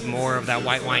little bit more of that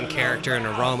white wine character and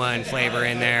aroma and flavor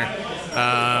in there.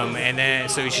 And then,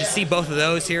 so you should see both of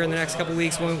those here in the next couple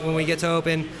weeks when we get to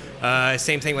open.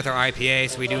 Same thing with our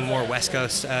IPA. So we do more West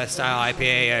Coast style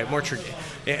IPA.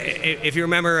 If you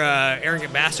remember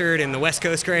Arrogant Bastard and the West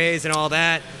Coast craze and all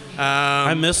that.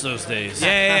 I miss those days.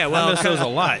 Yeah. Well, I miss those a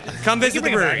lot. Come visit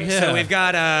the brewery. Yeah. So we've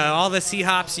got all the C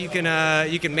hops you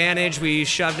can manage. We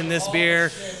shoved in this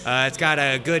beer. It's got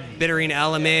a good bittering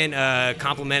element,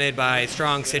 complemented by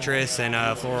strong citrus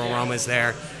and floral aromas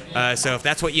there. So if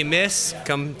that's what you miss,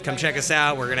 come check us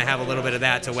out. We're gonna have a little bit of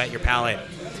that to whet your palate.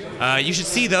 You should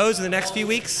see those in the next few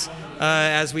weeks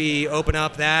as we open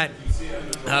up that.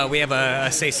 We have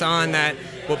a Saison that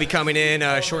will be coming in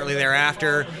shortly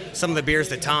thereafter. Some of the beers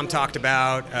that Tom talked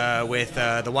about with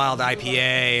the Wild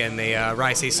IPA and the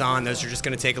Rye Saison, those are just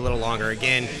going to take a little longer.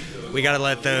 Again, we got to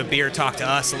let the beer talk to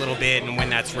us a little bit, and when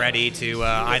that's ready to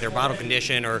either bottle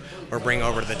condition or bring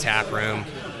over to the tap room.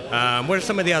 What are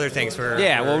some of the other things for?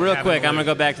 Yeah, well, real quick, I'm going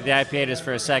to go back to the IPA just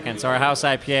for a second. So our house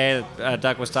IPA,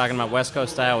 Duck was talking about West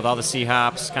Coast style with all the C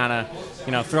hops, kind of,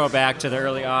 throw it back to the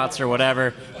early aughts or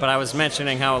whatever. But I was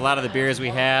mentioning how a lot of the beers we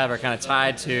have are kind of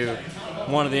tied to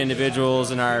one of the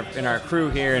individuals in our crew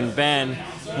here, and Ben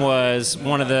was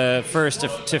one of the first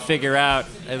to figure out,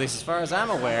 at least as far as I'm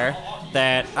aware,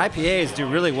 that IPAs do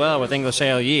really well with English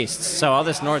ale yeasts. So all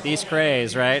this Northeast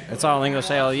craze, right? It's all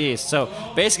English ale yeast. So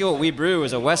basically what we brew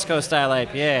is a West Coast style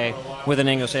IPA with an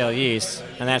English ale yeast,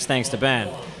 and that's thanks to Ben.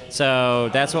 So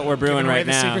that's what we're brewing right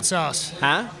now. Giving away the secret sauce.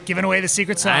 Huh? Giving away the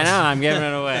secret sauce. I know, I'm giving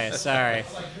it away. Sorry.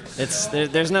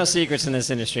 There's no secrets in this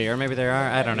industry, or maybe there are.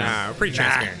 I don't know. Nah, we're pretty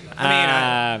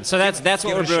transparent. So that's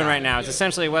what we're brewing shot. right now. It's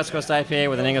essentially a West Coast IPA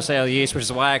with an English ale yeast, which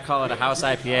is why I call it a house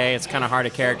IPA. It's kind of hard to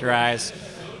characterize.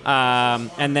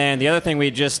 And then the other thing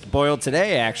we just boiled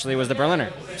today actually was the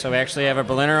Berliner. So we actually have a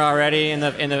Berliner already in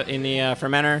the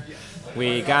fermenter.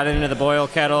 We got it into the boil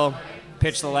kettle,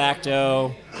 pitched the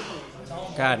lacto.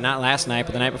 God, not last night,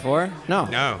 but the night before? No,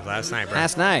 last night, bro.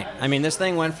 Last night. I mean, this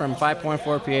thing went from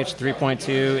 5.4 pH to 3.2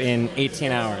 in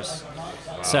 18 hours.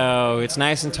 Wow. So it's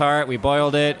nice and tart. We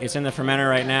boiled it. It's in the fermenter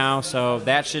right now. So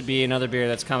that should be another beer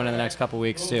that's coming in the next couple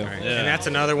weeks, too. Right. Yeah. And that's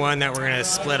another one that we're going to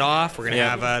split off. We're going to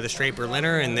have the straight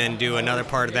Berliner and then do another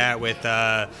part of that with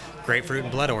grapefruit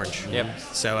and blood orange. Yep.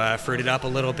 So fruit it up a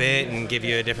little bit and give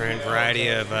you a different variety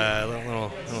of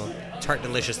little tart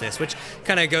deliciousness, which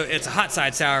kind of it's a hot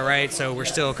side sour, right? So we're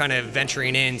still kind of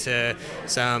venturing into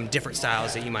some different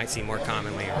styles that you might see more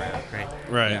commonly around, right?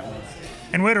 Right. Yeah.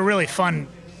 And we're at a really fun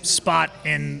spot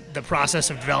in the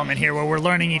process of development here where we're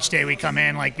learning each day we come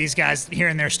in, like these guys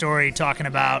hearing their story, talking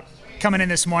about coming in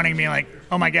this morning being like,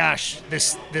 oh my gosh,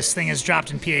 this thing has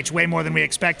dropped in pH way more than we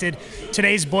expected.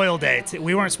 Today's boil day.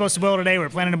 We weren't supposed to boil today. We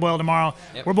were planning to boil tomorrow.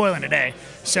 Yep. We're boiling today.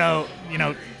 So,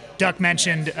 Duck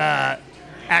mentioned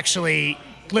actually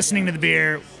listening to the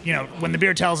beer, when the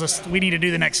beer tells us we need to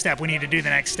do the next step,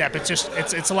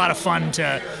 it's a lot of fun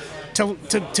to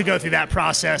go through that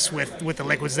process with the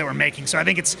liquids that we're making. So I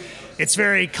think it's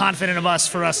very confident of us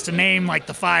for us to name like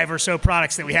the 5 or so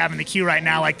products that we have in the queue right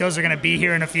now. Like those are going to be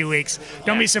here in a few weeks.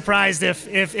 Don't be surprised if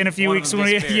in a few weeks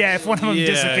if one of them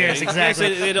disappears.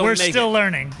 Exactly. We're still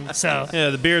learning. So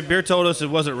the beer told us it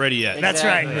wasn't ready yet. That's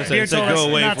right. Beer told us go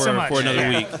away not so much. For another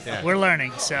week. Yeah. We're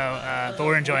learning. So but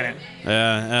we're enjoying it.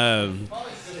 Yeah.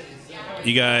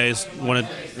 You guys want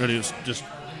to just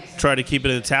try to keep it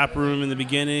in the tap room in the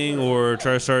beginning, or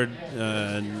try to start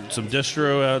some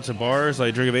distro out to bars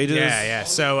like Drink of Ages? Yeah.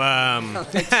 So,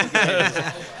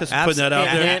 just putting that out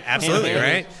there. Absolutely,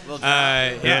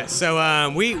 right?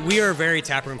 So we are very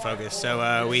tap room focused.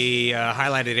 So we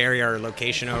highlighted area or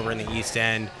location over in the East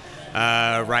End,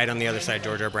 right on the other side of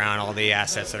George R. Brown, all the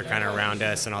assets that are kind of around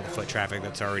us and all the foot traffic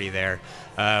that's already there.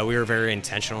 We were very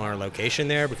intentional in our location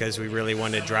there because we really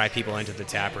wanted to drive people into the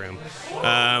tap room.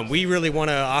 We really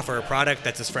want to offer a product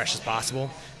that's as fresh as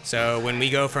possible. So when we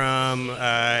go from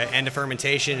end of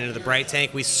fermentation into the bright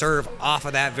tank, we serve off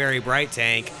of that very bright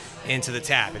tank into the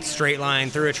tap. It's straight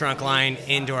line through a trunk line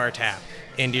into our tap,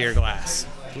 into your glass.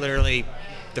 Literally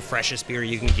the freshest beer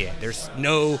you can get. There's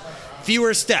no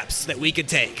fewer steps that we could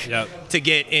take to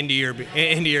get into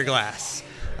your glass.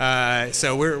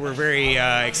 So we're very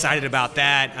excited about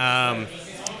that.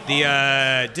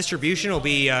 The distribution will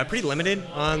be pretty limited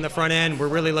on the front end. We're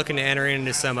really looking to enter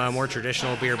into some more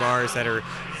traditional beer bars that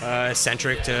are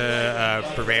centric to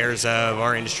purveyors of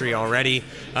our industry already.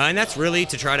 And that's really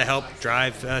to try to help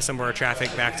drive some of our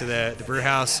traffic back to the brew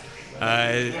house.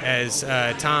 As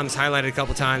Tom's highlighted a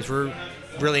couple times, we're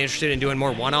really interested in doing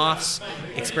more one-offs,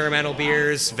 experimental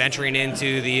beers, venturing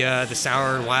into the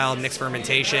sour, wild, mixed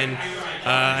fermentation,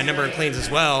 a number of cleans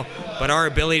as well. But our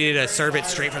ability to serve it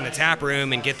straight from the tap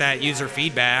room and get that user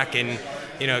feedback and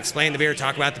explain the beer,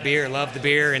 talk about the beer, love the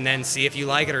beer, and then see if you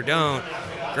like it or don't.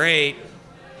 Great.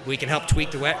 We can help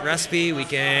tweak the wet recipe. We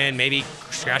can maybe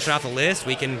scratch it off the list.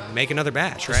 We can make another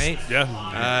batch, right?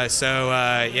 Yeah.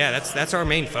 That's our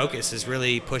main focus is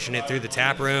really pushing it through the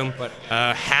tap room.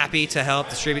 Happy to help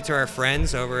distribute to our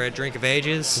friends over at Drink of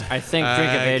Ages. I think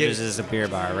Drink of Ages is a beer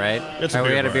bar, right? Are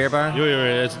we at a beer bar?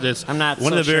 It's I'm not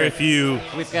one so of the very sure. few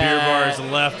We've beer bars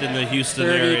left in the Houston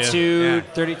area.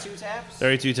 32 taps?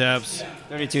 32 taps.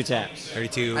 32 taps.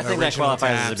 32 I think that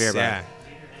qualifies as a beer bar. Yeah.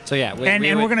 So yeah,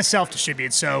 we're going to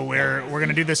self-distribute. So we're going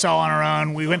to do this all on our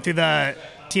own. We went through the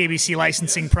TABC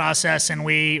licensing process, and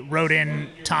we wrote in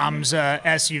Tom's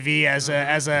SUV as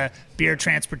a beer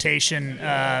transportation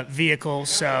vehicle.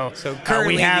 So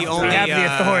currently we have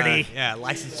the authority.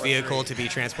 Licensed vehicle to be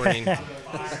transporting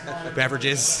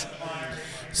beverages.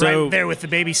 So, right there with the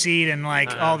baby seat and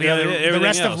all the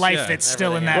rest else, of life that's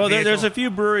still in that vehicle. There's a few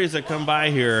breweries that come by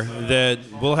here that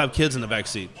will have kids in the back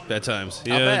seat at times.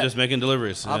 Just making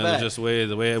deliveries. That's just the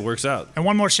way it works out. And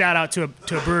one more shout out to a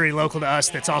brewery local to us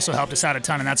that's also helped us out a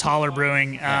ton, and that's Holler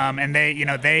Brewing. And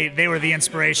they were the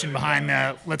inspiration behind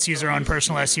the let's use our own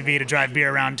personal SUV to drive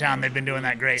beer around town. They've been doing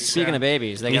that great. Speaking of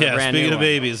babies, they got a brand new one. Speaking of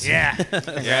babies. Yeah.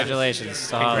 Congratulations.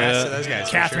 Congrats to those guys.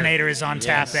 Catherineator is on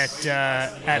tap at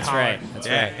That's Holler. right. That's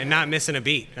right. And not missing a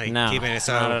beat. No, keeping it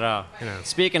so, not at all.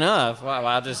 Speaking of,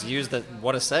 I'll just use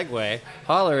what a segue.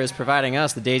 Holler is providing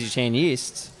us the daisy chain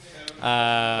yeasts.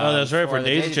 that's right, for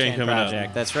Daisy Chain coming project.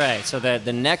 up. That's right. So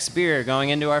the next beer going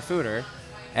into our fooder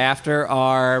after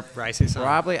our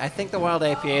probably, I think the Wild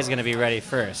APA is going to be ready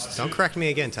first. Don't correct me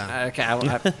again, Tom. Okay.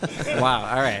 Wow.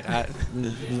 All right.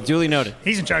 Duly noted.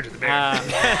 He's in charge of the beer.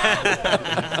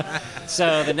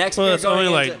 So the next Well, beer it's going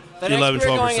only into, like the next 11, beer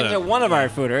going 12%. into one of our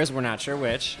fooders, we're not sure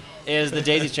which, is the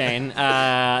Daisy Chain,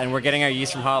 and we're getting our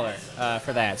yeast from Holler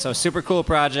for that. So super cool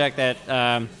project that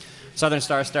Southern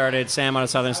Star started. Sam out of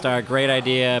Southern Star, great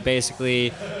idea.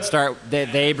 Basically,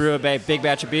 they brew a big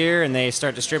batch of beer and they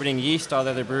start distributing yeast to all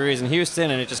the other breweries in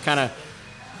Houston, and it just kind of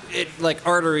like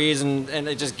arteries and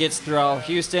it just gets through all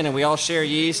Houston, and we all share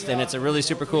yeast, and it's a really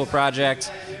super cool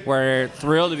project. We're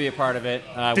thrilled to be a part of it.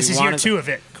 This is year 2 of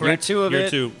it, correct? Year 2 of Year it.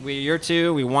 two. Year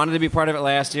 2. We wanted to be part of it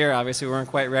last year. Obviously, we weren't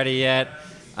quite ready yet.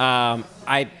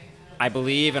 I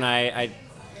believe, and I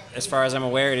as far as I'm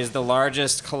aware, it is the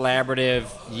largest collaborative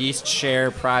yeast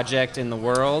share project in the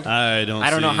world. I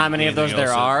don't know how many of those anything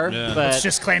there else are, that- yeah. but Let's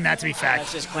just claim that to be fact.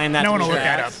 let's just claim that No to one be will look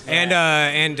that fact. up.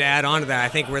 And to add on to that, I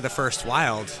think we're the first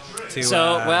wild to.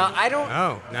 So, well, I don't.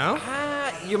 Oh no.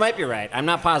 You might be right. I'm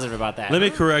not positive about that. Let me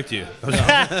correct you.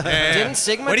 Didn't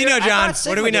Sigma? What do you know, I thought John?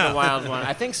 Sigma What do we did know? a wild one.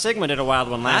 I think Sigma did a wild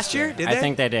one last year? Did I they?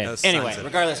 think they did. Those Anyway, sons of-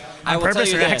 regardless, I will tell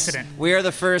purpose you or this: accident? we are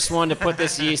the first one to put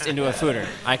this yeast into a fooder.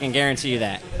 I can guarantee you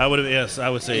that. I would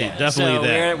say Yeah. definitely so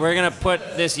that. We're gonna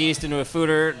put this yeast into a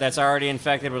fooder that's already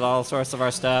infected with all sorts of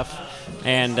our stuff,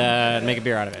 and make a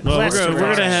beer out of it. Well, Less we're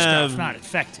gonna stuff, have not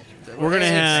infected. we're gonna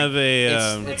have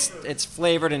a It's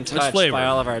flavored and touched flavored. by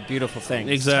all of our beautiful things.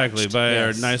 exactly by our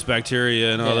Yes. nice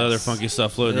bacteria and all the Yes. other funky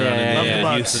stuff floating around Yeah, in yeah, the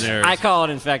yeah. Houston area. I call it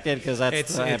infected because that's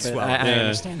It's but well, I yeah.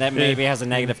 understand that maybe has a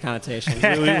negative connotation.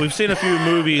 We've seen a few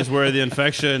movies where the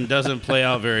infection doesn't play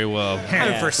out very well.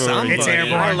 For some, It's but-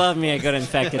 airborne. I love me a good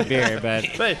infected beer, but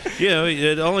But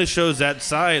it only shows that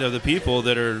side of the people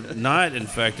that are not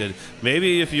infected.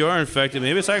 Maybe if you are infected,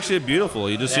 maybe it's actually beautiful.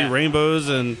 You just see Yeah. rainbows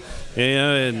and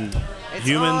and it's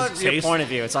humans all your taste. point of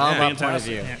view. It's all about point of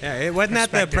Fantastic. view. Yeah, wasn't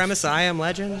that the Perspective. premise of I Am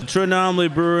Legend? True Anomaly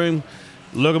Brewing.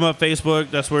 Look them up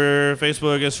Facebook. That's where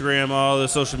Facebook, Instagram, all the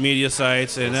social media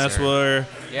sites, and that's where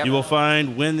Yep. you will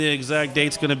find when the exact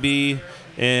date's going to be.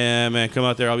 And man, come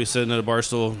out there. I'll be sitting at a bar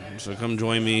stool, so come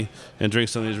join me and drink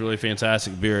some of these really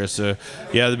fantastic beers. So,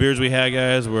 yeah, the beers we had,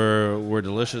 guys, were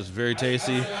delicious, very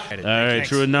tasty. All right, Thanks.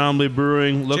 True Anomaly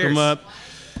Brewing. Look them Cheers. up.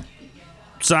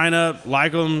 Sign up,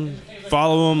 like them,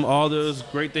 follow them. All those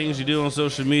great things you do on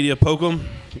social media. Poke them.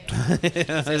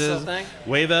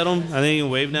 Wave at them. I think you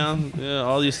can wave now. Yeah,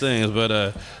 all these things. But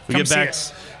we Come get see back.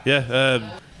 us. Yeah.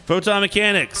 Photon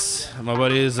Mechanics. My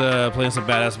buddy is playing some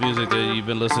badass music that you've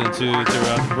been listening to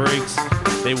throughout the breaks.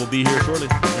 They will be here shortly.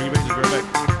 Bring it back. Be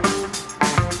right back.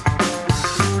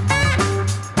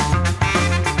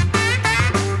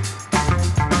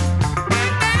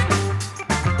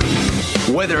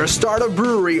 Whether a startup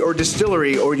brewery or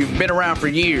distillery or you've been around for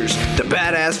years, the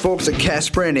badass folks at Cash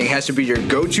Branding has to be your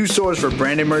go-to source for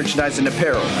branded merchandise and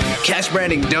apparel. Cash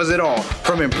Branding does it all,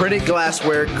 from imprinted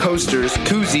glassware, coasters,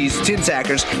 koozies, tin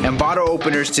tackers, and bottle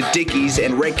openers to Dickies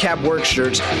and red cap work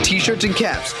shirts, t-shirts, and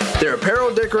caps. Their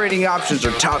apparel decorating options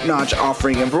are top-notch,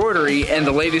 offering embroidery and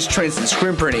the latest trends in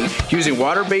screen printing, using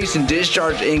water-based and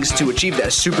discharge inks to achieve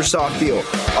that super soft feel.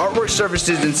 Artwork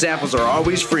services and samples are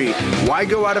always free. Why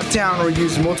go out of town or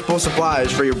use multiple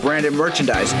suppliers for your branded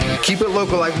merchandise? Keep it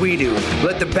local like we do.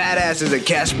 Let the badasses at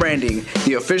Cash Branding,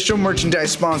 the official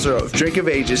merchandise sponsor of Drink of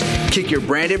Ages, kick your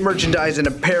branded merchandise and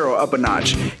apparel up a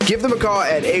notch. Give them a call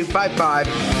at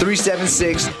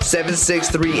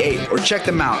 855-376-7638 or check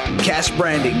them out,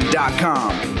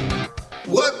 cashbranding.com.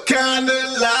 What kind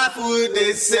of life would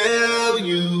they sell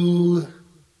you?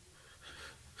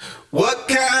 What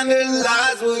kind of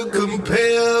lies would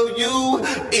compel you?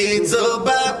 It's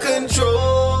about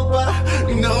control, but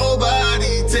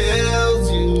nobody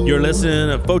tells you. You're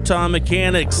listening to Photon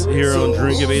Mechanics here on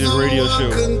Drink of Ages Radio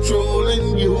Show.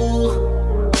 Controlling you.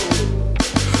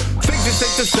 Things just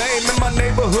ain't the same in my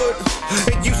neighborhood.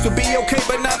 It used to be okay,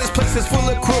 but now this place is full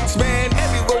of crooks, man.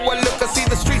 Everywhere I look, I see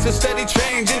the streets are steady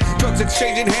changing. Drugs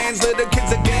exchanging hands, little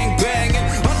kids are gang banging.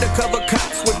 Undercover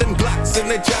cops with them Glocks and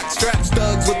the jock straps,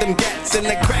 thugs with them gats and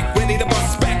the crack ready to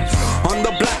bust back. On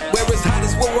the block where it's hot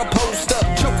as where I post up,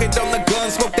 choking on the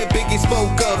gun, smoke that Biggie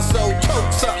spoke of. So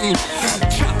choke something,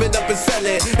 chop it up and sell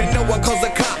it, and no one calls the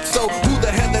cops. So who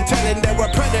the hell are telling there were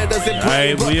predators in All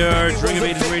right, we are Drink of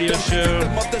Ages Radio Show,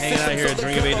 hanging out here at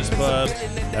Drink of Ages Pub.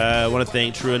 I want to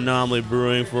thank True Anomaly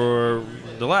Brewing for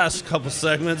the last couple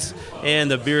segments and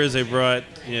the beers they brought,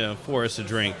 for us to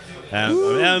drink.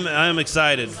 I'm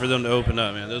excited for them to open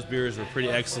up, man. Those beers were pretty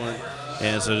excellent,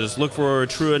 and so just look for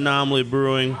True Anomaly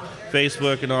Brewing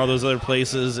Facebook and all those other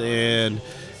places, and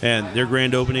their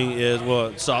grand opening is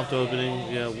soft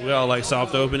opening. We all like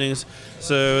soft openings,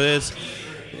 so it's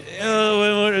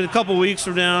a couple weeks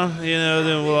from now,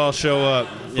 then we'll all show up.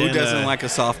 Who doesn't like a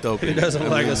soft opening? Who doesn't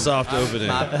like a soft opening?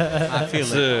 I feel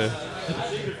it.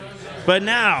 But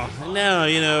now we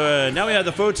have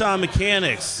the Photon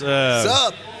Mechanics.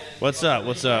 What's up?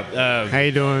 What's up? How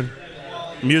you doing?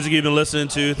 Music you've been listening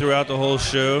to throughout the whole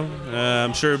show.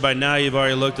 I'm sure by now you've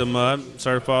already looked them up.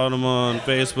 Started following them on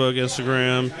Facebook,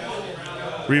 Instagram,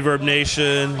 Reverb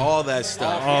Nation. All that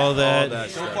stuff. All that.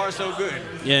 So far, so good.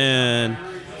 And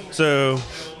so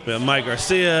we have Mike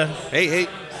Garcia. Hey.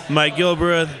 Mike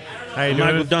Gilbreth. How you doing?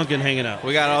 Michael Duncan hanging out.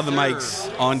 We got all the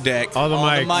mics on deck. All the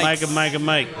mics. Mike and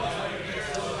Mike.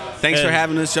 Thanks for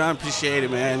having us, John. Appreciate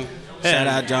it, man. Shout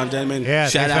out John Denman. Yeah,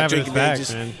 shout out Drink Drink of Ages.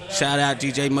 Shout out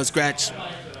DJ Muskratch.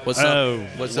 What's up?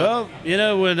 What's up?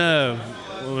 When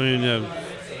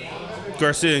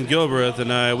Garcia and Gilbreth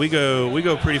and I, we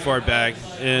go pretty far back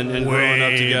and growing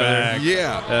up together. Back.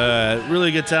 Yeah.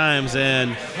 Really good times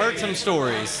and Heard some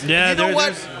stories. yeah. You know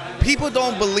what? People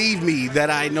don't believe me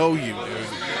that I know you.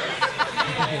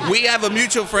 We have a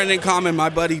mutual friend in common, my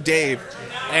buddy Dave,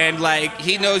 and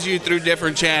he knows you through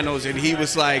different channels, and he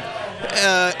was like,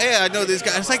 hey, I know this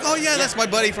guy. It's like, oh yeah, that's my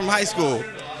buddy from high school.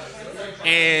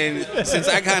 And since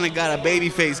I kind of got a baby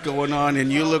face going on,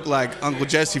 and you look like Uncle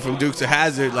Jesse from Dukes of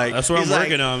Hazzard, that's what I'm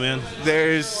working on, man.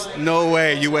 There's no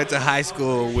way you went to high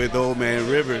school with Old Man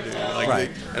River, dude.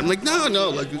 Right. I'm like,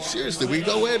 no, seriously, we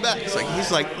go way back.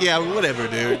 He's like, yeah, whatever,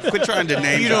 dude. Quit trying to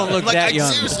name. You don't look that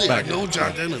young. Seriously, I know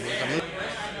John Denman.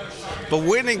 But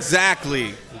when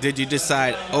exactly did you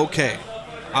decide, okay,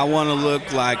 I want to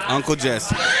look like Uncle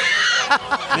Jesse?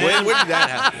 When did that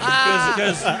happen?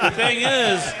 Because the thing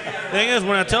is,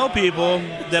 when I tell people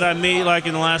that I made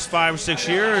in the last 5 or 6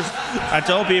 years, I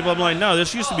tell people, I'm like, no,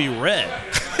 this used to be red.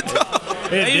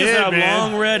 I used to have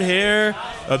long red hair,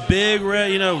 a big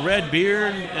red, red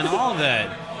beard, and all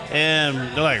that. And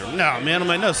they're like, no, man. I'm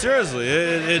like, no, seriously.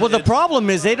 The problem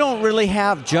is they don't really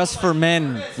have just for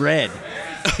men red.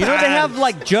 They have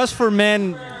just for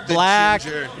men black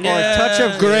or a touch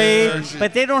of gray,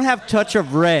 but they don't have touch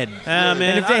of red. Man,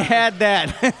 and if they had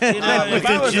that,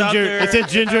 it's a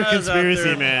ginger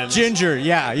conspiracy, man. Ginger,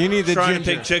 yeah, you need the trying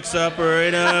ginger. to pick chicks up, or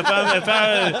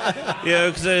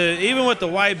because even with the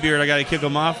white beard, I got to kick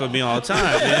them off of me all the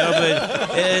time.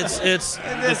 But it's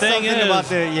the thing is about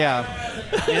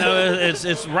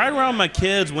it's right around my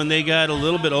kids when they got a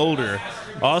little bit older.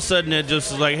 All of a sudden, it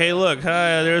just was like, hey, look,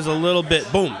 hi, there's a little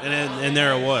bit, boom, and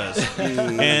there it was. And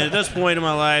at this point in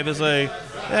my life, it's like,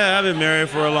 yeah, I've been married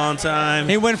for a long time.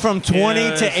 He went from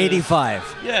 20 to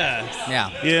 85.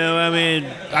 Yeah. Yeah. I mean,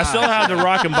 I still have the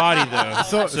rockin' body, though.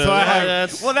 So I have.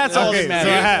 That's all that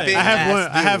matters. So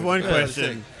I have one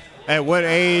question. At what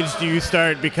age do you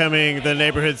start becoming the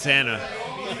neighborhood Santa?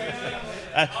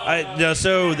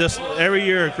 So this every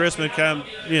year at Christmas,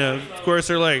 of course,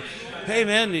 they're like, hey,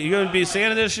 man, you going to be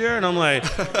Santa this year? And I'm like,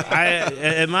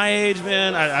 at my age,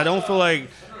 man, I don't feel like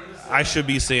I should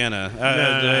be Santa.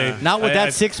 Not with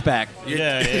that six-pack.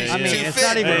 Yeah. I mean, it's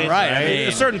not even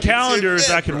right. Certain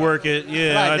calendars I could work it.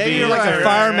 Yeah, right, you're like a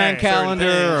fireman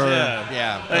calendar.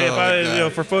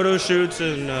 For photo shoots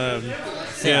and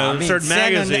certain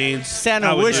magazines.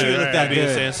 Santa wish you looked that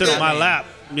good. Sit on my lap.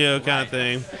 Kind of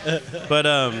thing.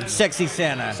 But sexy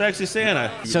Santa. Sexy Santa.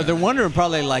 So they're wondering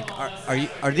probably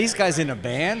are these guys in a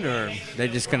band or they're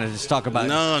just gonna just talk about?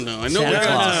 No. I know Santa we're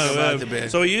Claus. talking about the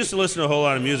band. So we used to listen to a whole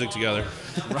lot of music together.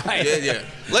 Right. Yeah.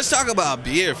 Let's talk about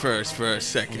beer first for a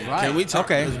second. Right. Can we talk?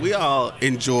 Okay. Because we all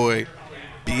enjoy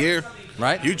beer.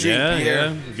 Right. You drink beer.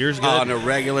 Yeah. Beer's good. On a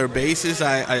regular basis,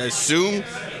 I assume.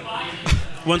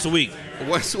 Once a week.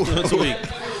 Once a week.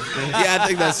 Yeah, I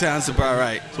think that sounds about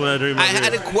right. That's what I dream of. I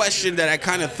had a question that I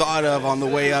kind of thought of on the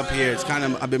way up here. It's kind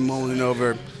of I've been mulling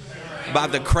over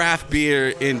about the craft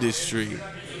beer industry.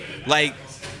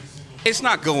 It's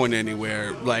not going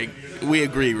anywhere. We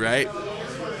agree, right?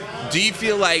 Do you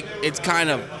feel like it's kind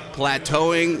of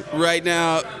plateauing right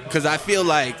now? Because I feel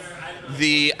like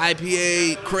the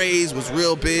IPA craze was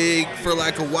real big for a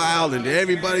while, and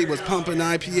everybody was pumping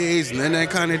IPAs, and then that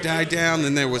kind of died down.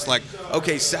 Then there was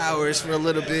sours for a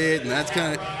little bit, and that's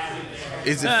kind of.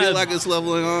 Does it feel like it's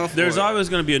leveling off? There's always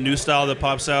going to be a new style that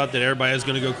pops out that everybody's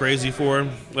going to go crazy for.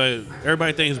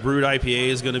 Everybody thinks brewed IPA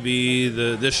is going to be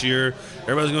this year.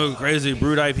 Everybody's going to go crazy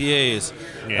brewed IPAs.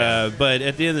 Yeah. But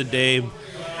at the end of the day,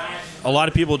 a lot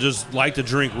of people just like to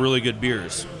drink really good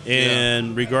beers.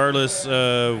 And regardless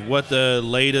of what the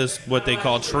latest, what they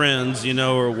call trends,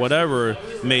 or whatever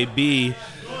may be,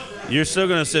 you're still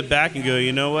going to sit back and go,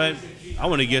 you know what? I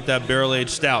want to get that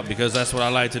barrel-aged stout because that's what I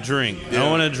like to drink. I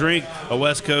don't want to drink a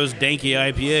West Coast danky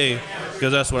IPA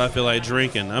because that's what I feel like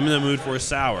drinking. I'm in the mood for a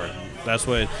sour. That's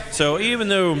what. So even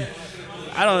though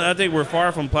I think we're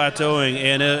far from plateauing,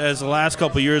 and as the last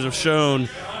couple of years have shown,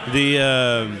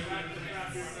 the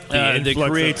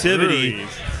creativity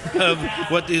of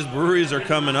what these breweries are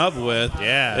coming up with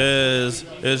is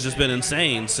just been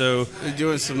insane. So they're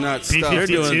doing some nuts stuff.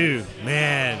 B-52,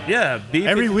 man. Yeah, B-52.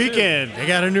 Every weekend they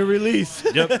got a new release.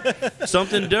 Yep,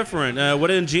 something different. What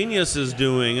Ingenious is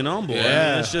doing in Humble. Yeah.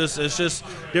 I mean, it's just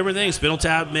different things. Spindle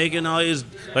Tap making all these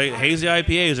like hazy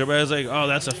IPAs. Everybody's like, oh,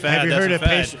 that's a fad.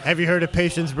 Have you heard of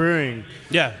Patience Brewing?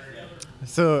 Yeah.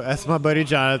 So that's my buddy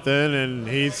Jonathan, and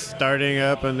he's starting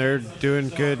up, and they're doing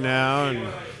good now. And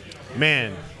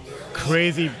man,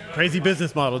 crazy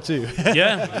business model too.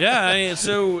 yeah. I mean,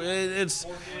 so it's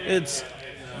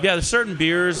there's certain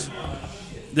beers.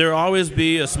 There'll always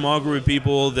be a small group of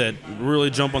people that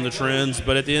really jump on the trends,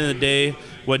 but at the end of the day,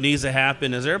 what needs to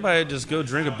happen is everybody just go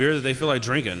drink a beer that they feel like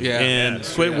drinking, and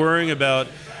quit worrying about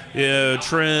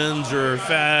trends or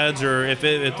fads, or if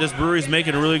this brewery's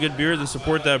making a really good beer, then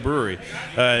support that brewery,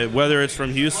 whether it's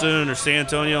from Houston or San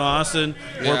Antonio, Austin,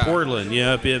 or Portland.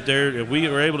 If we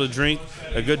were able to drink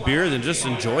a good beer, then just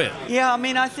enjoy it. Yeah, I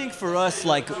mean, I think for us,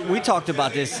 like, we talked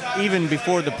about this even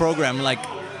before the program, like,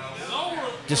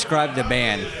 describe the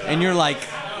band, and you're like,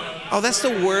 oh, that's the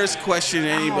worst question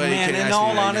anybody can ask in me all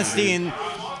right now, honesty, dude. and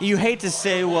you hate to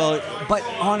say, well, but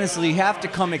honestly, you have to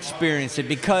come experience it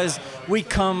because we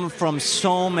come from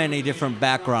so many different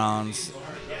backgrounds,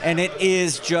 and it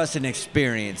is just an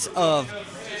experience of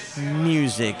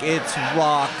music. It's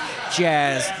rock,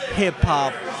 jazz,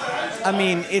 hip-hop. I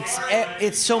mean,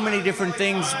 it's so many different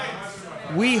things.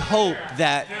 We hope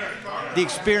that the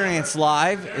experience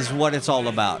live is what it's all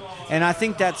about. And I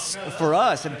think that's, for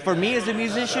us, and for me as a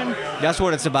musician, that's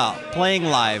what it's about, playing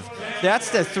live.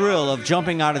 That's the thrill of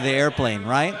jumping out of the airplane,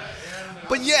 right?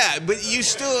 But you're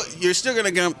still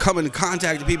gonna come into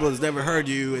contact with people that's never heard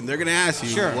you, and they're gonna ask you,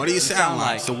 Sure. what do you sound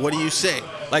like? So what do you say?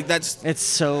 Like it's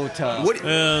so tough.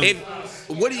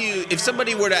 If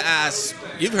somebody were to ask,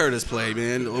 you've heard us play,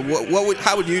 man.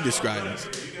 How would you describe us?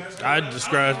 I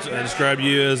describe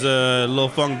you as a little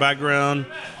funk background,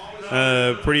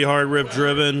 pretty hard riff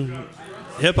driven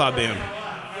hip hop band.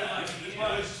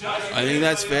 I think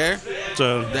that's fair.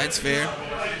 That's fair.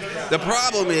 The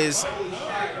problem is,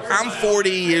 I'm 40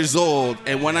 years old,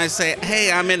 and when I say, "Hey,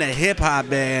 I'm in a hip hop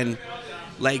band,"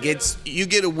 like you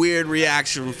get a weird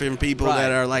reaction from people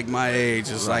that are like my age.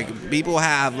 It's like people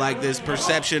have like this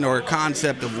perception or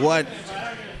concept of what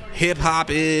hip hop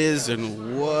is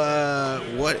and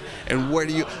what and where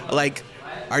do you like.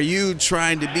 Are you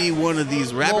trying to be one of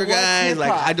these rapper guys?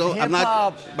 Like I'm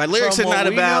not. My lyrics are not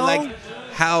about like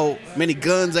how many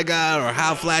guns I got or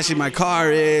how flashy my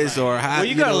car is or how. Well,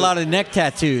 you got a lot of neck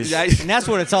tattoos, and that's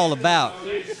what it's all about.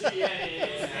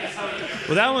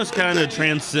 Well, that one's kind of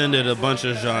transcended a bunch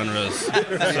of genres. So,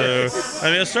 I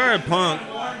mean, it started punk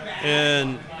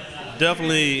and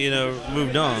definitely,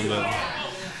 moved on, but.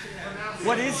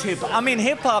 What is hip hop? I mean,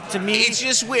 hip hop to me. It's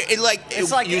just weird. It's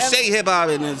like you say hip hop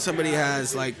and then somebody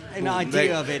has like an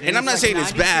idea of it. And I'm not saying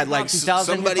it's bad. Like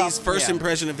somebody's first yeah.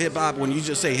 impression of hip hop, when you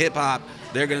just say hip hop,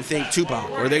 they're gonna think Tupac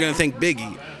or they're gonna think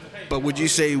Biggie. But would you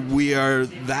say we are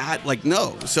that? Like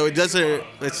no. So it doesn't.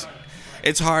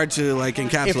 It's hard to like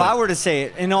encapsulate. If I were to say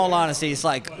it, in all honesty, it's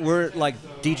like we're like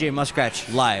DJ Muskrat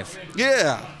live.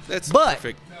 Yeah, that's but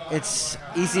perfect. It's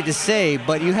easy to say,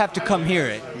 but you have to come hear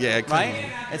it. Yeah,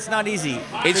 right. It's not easy.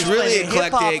 It's really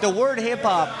eclectic. Hip-hop, the word hip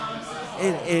hop,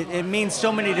 it means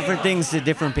so many different things to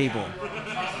different people.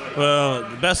 Well,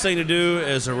 the best thing to do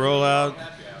is to roll out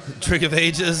Drink of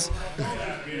Ages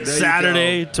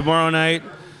Saturday, tomorrow night.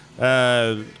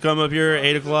 Come up here at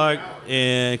 8 o'clock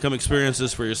and come experience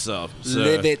this for yourself. So,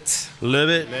 live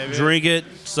it, drink it,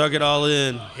 suck it all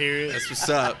in. Hear it. That's what's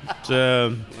up. So,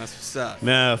 that's what's up.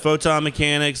 Man, Photon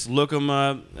Mechanics, look them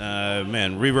up.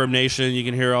 Man, Reverb Nation, you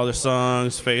can hear all their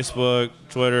songs. Facebook,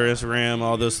 Twitter, Instagram,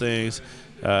 all those things.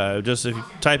 Just if you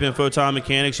type in Photon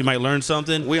Mechanics, you might learn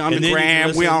something. We on the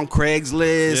gram. We on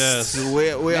Craigslist. Yes.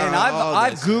 Man,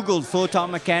 I've Googled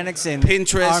Photon Mechanics and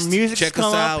Pinterest. Our music's Check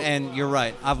come us out. up, and you're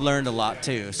right. I've learned a lot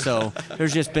too. So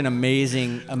there's just been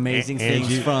amazing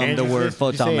things from the word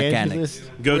Photon Mechanics.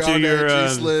 Go to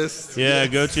your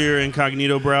go to your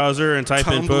incognito browser and type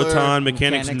in Photon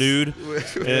Mechanics nude.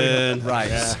 And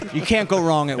right. You can't go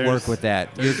wrong at work with that.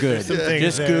 You're good.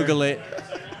 Just Google it.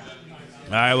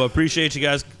 All right, well, appreciate you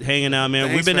guys hanging out, man.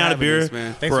 Thanks We've been for out of having beer us,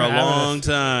 man. Thanks for for a having long us.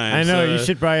 time. I know, so- you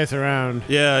should buy us around.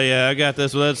 Yeah, I got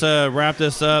this. Well, let's wrap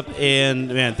this up. And,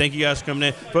 man, thank you guys for coming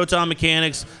in. Photon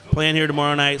Mechanics playing here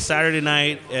tomorrow night, Saturday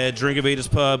night at Drink of Ages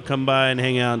Pub. Come by and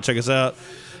hang out and check us out.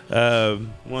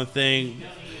 One thing,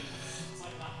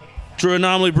 True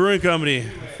Anomaly Brewing Company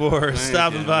for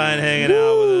stopping by and hanging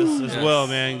out with us as well,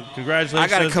 man. Congratulations, I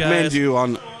gotta those commend guys. you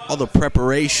on all the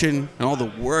preparation and all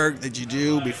the work that you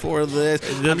do before this.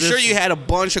 I'm sure you had a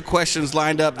bunch of questions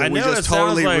lined up that I we know just it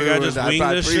totally sounds like I ruined. just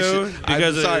winged this show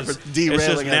because I'm sorry it's for derailing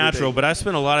just natural, everything. but I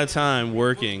spent a lot of time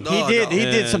working. He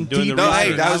did some doing deep the research.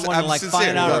 research. I want to like sincere.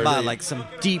 find out Yeah. about like some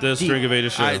deep. This Drink of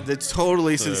Ages show. That's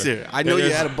totally sincere. I know Yeah, you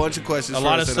there's had a bunch of questions. A for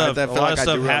lot us, of and I stuff. felt A lot like of I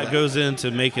stuff derailed that. goes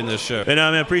into making this show. And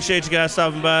I appreciate you guys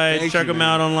stopping by. Thank Check you, them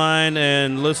man. out online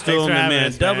and listen to Thanks them. for And having man,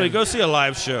 us, definitely man. go see a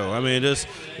live show. I mean,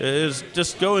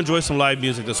 just go enjoy some live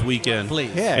music this weekend. Please.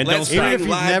 Yeah, And let's don't even stop. if you've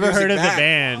live never music heard of back. the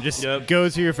band, just Yep. go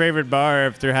to your favorite bar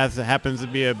if there happens to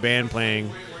be a band playing.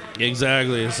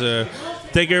 Exactly. So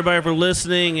thank everybody for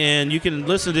listening, and you can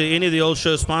listen to any of the old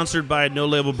shows sponsored by No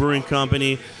Label Brewing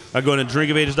Company by going to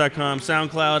drinkofages.com,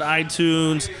 SoundCloud,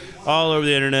 iTunes, all over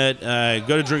the internet.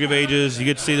 Go to Drink of Ages. You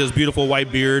get to see this beautiful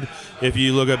white beard if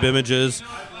you look up images.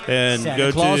 And Santa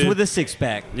go Claus to with a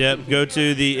six-pack. Yep, go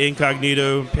to the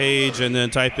incognito page and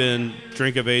then type in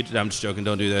Drink of Ages. I'm just joking,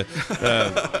 don't do that.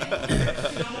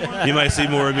 You might see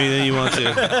more of me than you want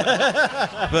to.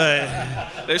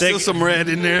 But There's still some red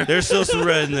in there. There's still some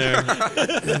red in there.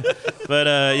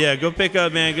 But yeah, go pick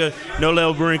up, man. Go No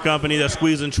Label Brewing Company, that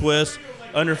Squeeze and Twist.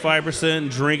 Under 5%,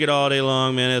 drink it all day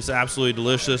long, man. It's absolutely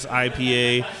delicious.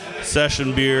 IPA,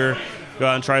 session beer. Go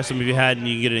out and try some if you hadn't.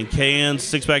 You can get it in cans,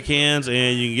 6-pack cans,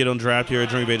 and you can get it on draft here at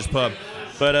Drink of Ages Pub.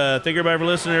 But thank everybody for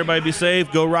listening. Everybody be safe.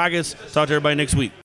 Go Rockets. Talk to everybody next week.